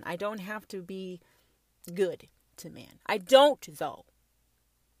for man. I don't have to be good to man. I don't, though.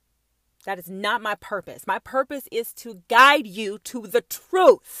 That is not my purpose. My purpose is to guide you to the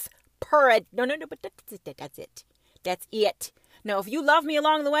truth. No, but that's it. That's it. No, if you love me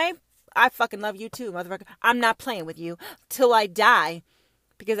along the way, I fucking love you too, motherfucker. I'm not playing with you till I die,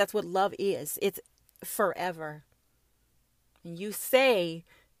 because that's what love is. It's forever. And you say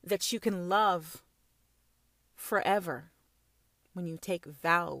that you can love forever when you take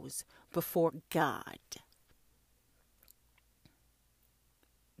vows before God.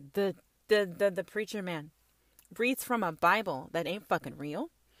 The preacher man reads from a Bible that ain't fucking real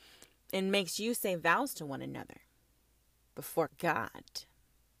and makes you say vows to one another before God.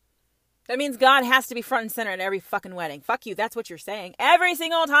 That means God has to be front and center at every fucking wedding. Fuck you, that's what you're saying. Every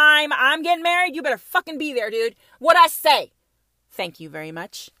single time I'm getting married, you better fucking be there, dude. What I say. Thank you very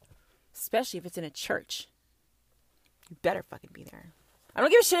much. Especially if it's in a church. You better fucking be there. I don't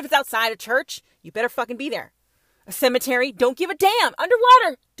give a shit if it's outside a church. You better fucking be there. A cemetery, don't give a damn.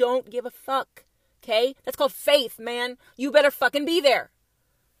 Underwater, don't give a fuck. Okay? That's called faith, man. You better fucking be there.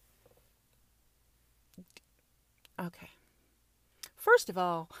 Okay. First of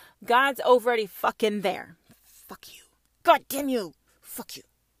all, God's already fucking there. Fuck you. God damn you. Fuck you.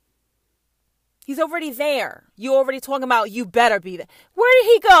 He's already there. You already talking about you better be there. Where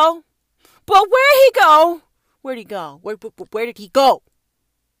did he go? But where'd he go? Where'd he go? Where did he go?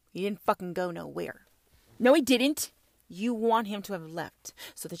 He didn't fucking go nowhere. No, he didn't. You want him to have left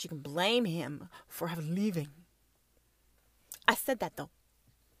so that you can blame him for leaving. I said that, though.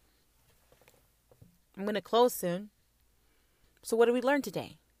 I'm going to close soon. So what did we learn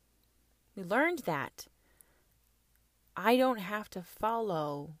today? We learned that I don't have to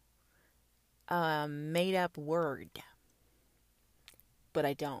follow a made-up word. But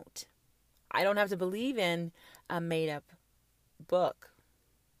I don't. I don't have to believe in a made-up book.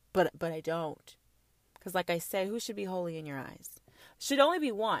 But I don't. Because like I said, who should be holy in your eyes? Should only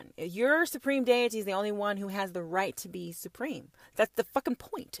be one. Your supreme deity is the only one who has the right to be supreme. That's the fucking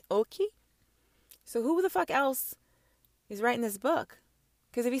point, okay? So who the fuck else is writing this book?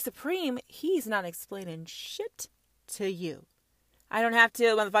 Because if he's supreme, he's not explaining shit to you. I don't have to,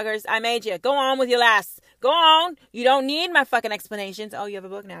 motherfuckers. I made you. Go on with your last. Go on. You don't need my fucking explanations. Oh, you have a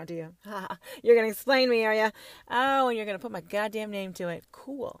book now, do you? You're going to explain me, are you? Oh, and you're going to put my goddamn name to it.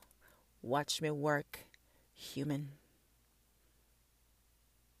 Cool. Watch me work, human.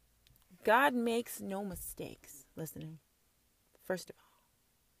 God makes no mistakes, listening. First of all.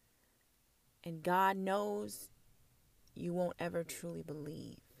 And God knows you won't ever truly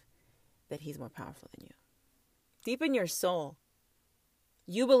believe that he's more powerful than you. Deep in your soul,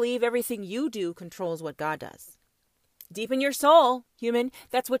 you believe everything you do controls what God does. Deep in your soul, human,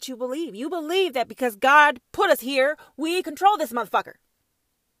 that's what you believe. You believe that because God put us here, we control this motherfucker.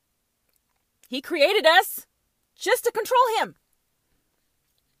 He created us just to control him.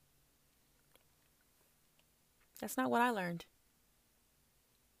 That's not what I learned.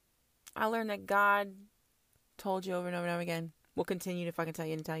 I learned that God told you over and over and over again, will continue to fucking tell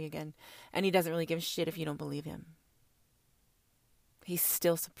you and tell you again. And he doesn't really give a shit if you don't believe him. He's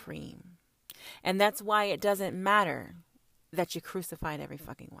still supreme. And that's why it doesn't matter that you crucified every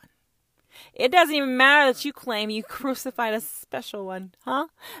fucking one. It doesn't even matter that you claim you crucified a special one, huh?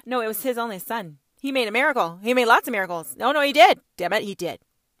 No, it was his only son. He made a miracle. He made lots of miracles. No, he did. Damn it, he did.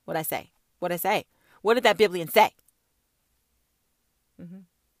 What'd I say? What'd I say? What did that Biblian say?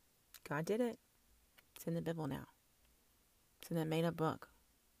 God did it. It's in the Bible now. It's in that made-up book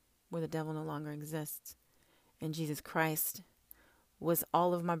where the devil no longer exists. And Jesus Christ was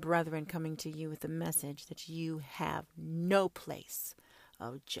all of my brethren coming to you with the message that you have no place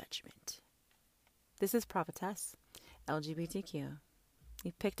of judgment. This is Prophetess, LGBTQ.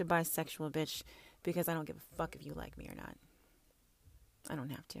 You picked a bisexual bitch because I don't give a fuck if you like me or not. I don't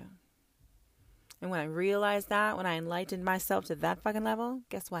have to. And when I realized that, when I enlightened myself to that fucking level,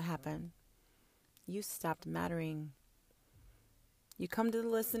 guess what happened? You stopped mattering. You come to the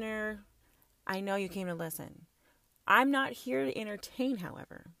listener. I know you came to listen. I'm not here to entertain,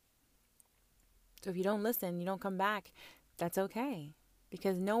 however. So if you don't listen, you don't come back, that's okay.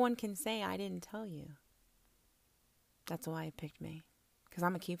 Because no one can say I didn't tell you. That's why it picked me. Because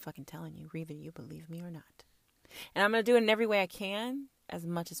I'm going to keep fucking telling you, whether you believe me or not. And I'm going to do it in every way I can, as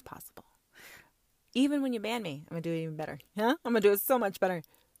much as possible. Even when you ban me, I'm going to do it even better. Huh? I'm going to do it so much better.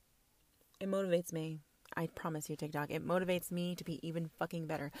 It motivates me. I promise you, TikTok. It motivates me to be even fucking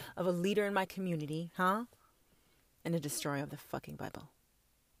better. Of a leader in my community, huh? And a destroyer of the fucking Bible.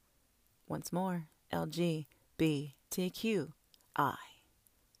 Once more, LGBTQI.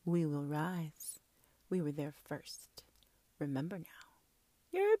 We will rise. We were there first. remember now,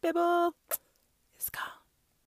 your Bibble is gone.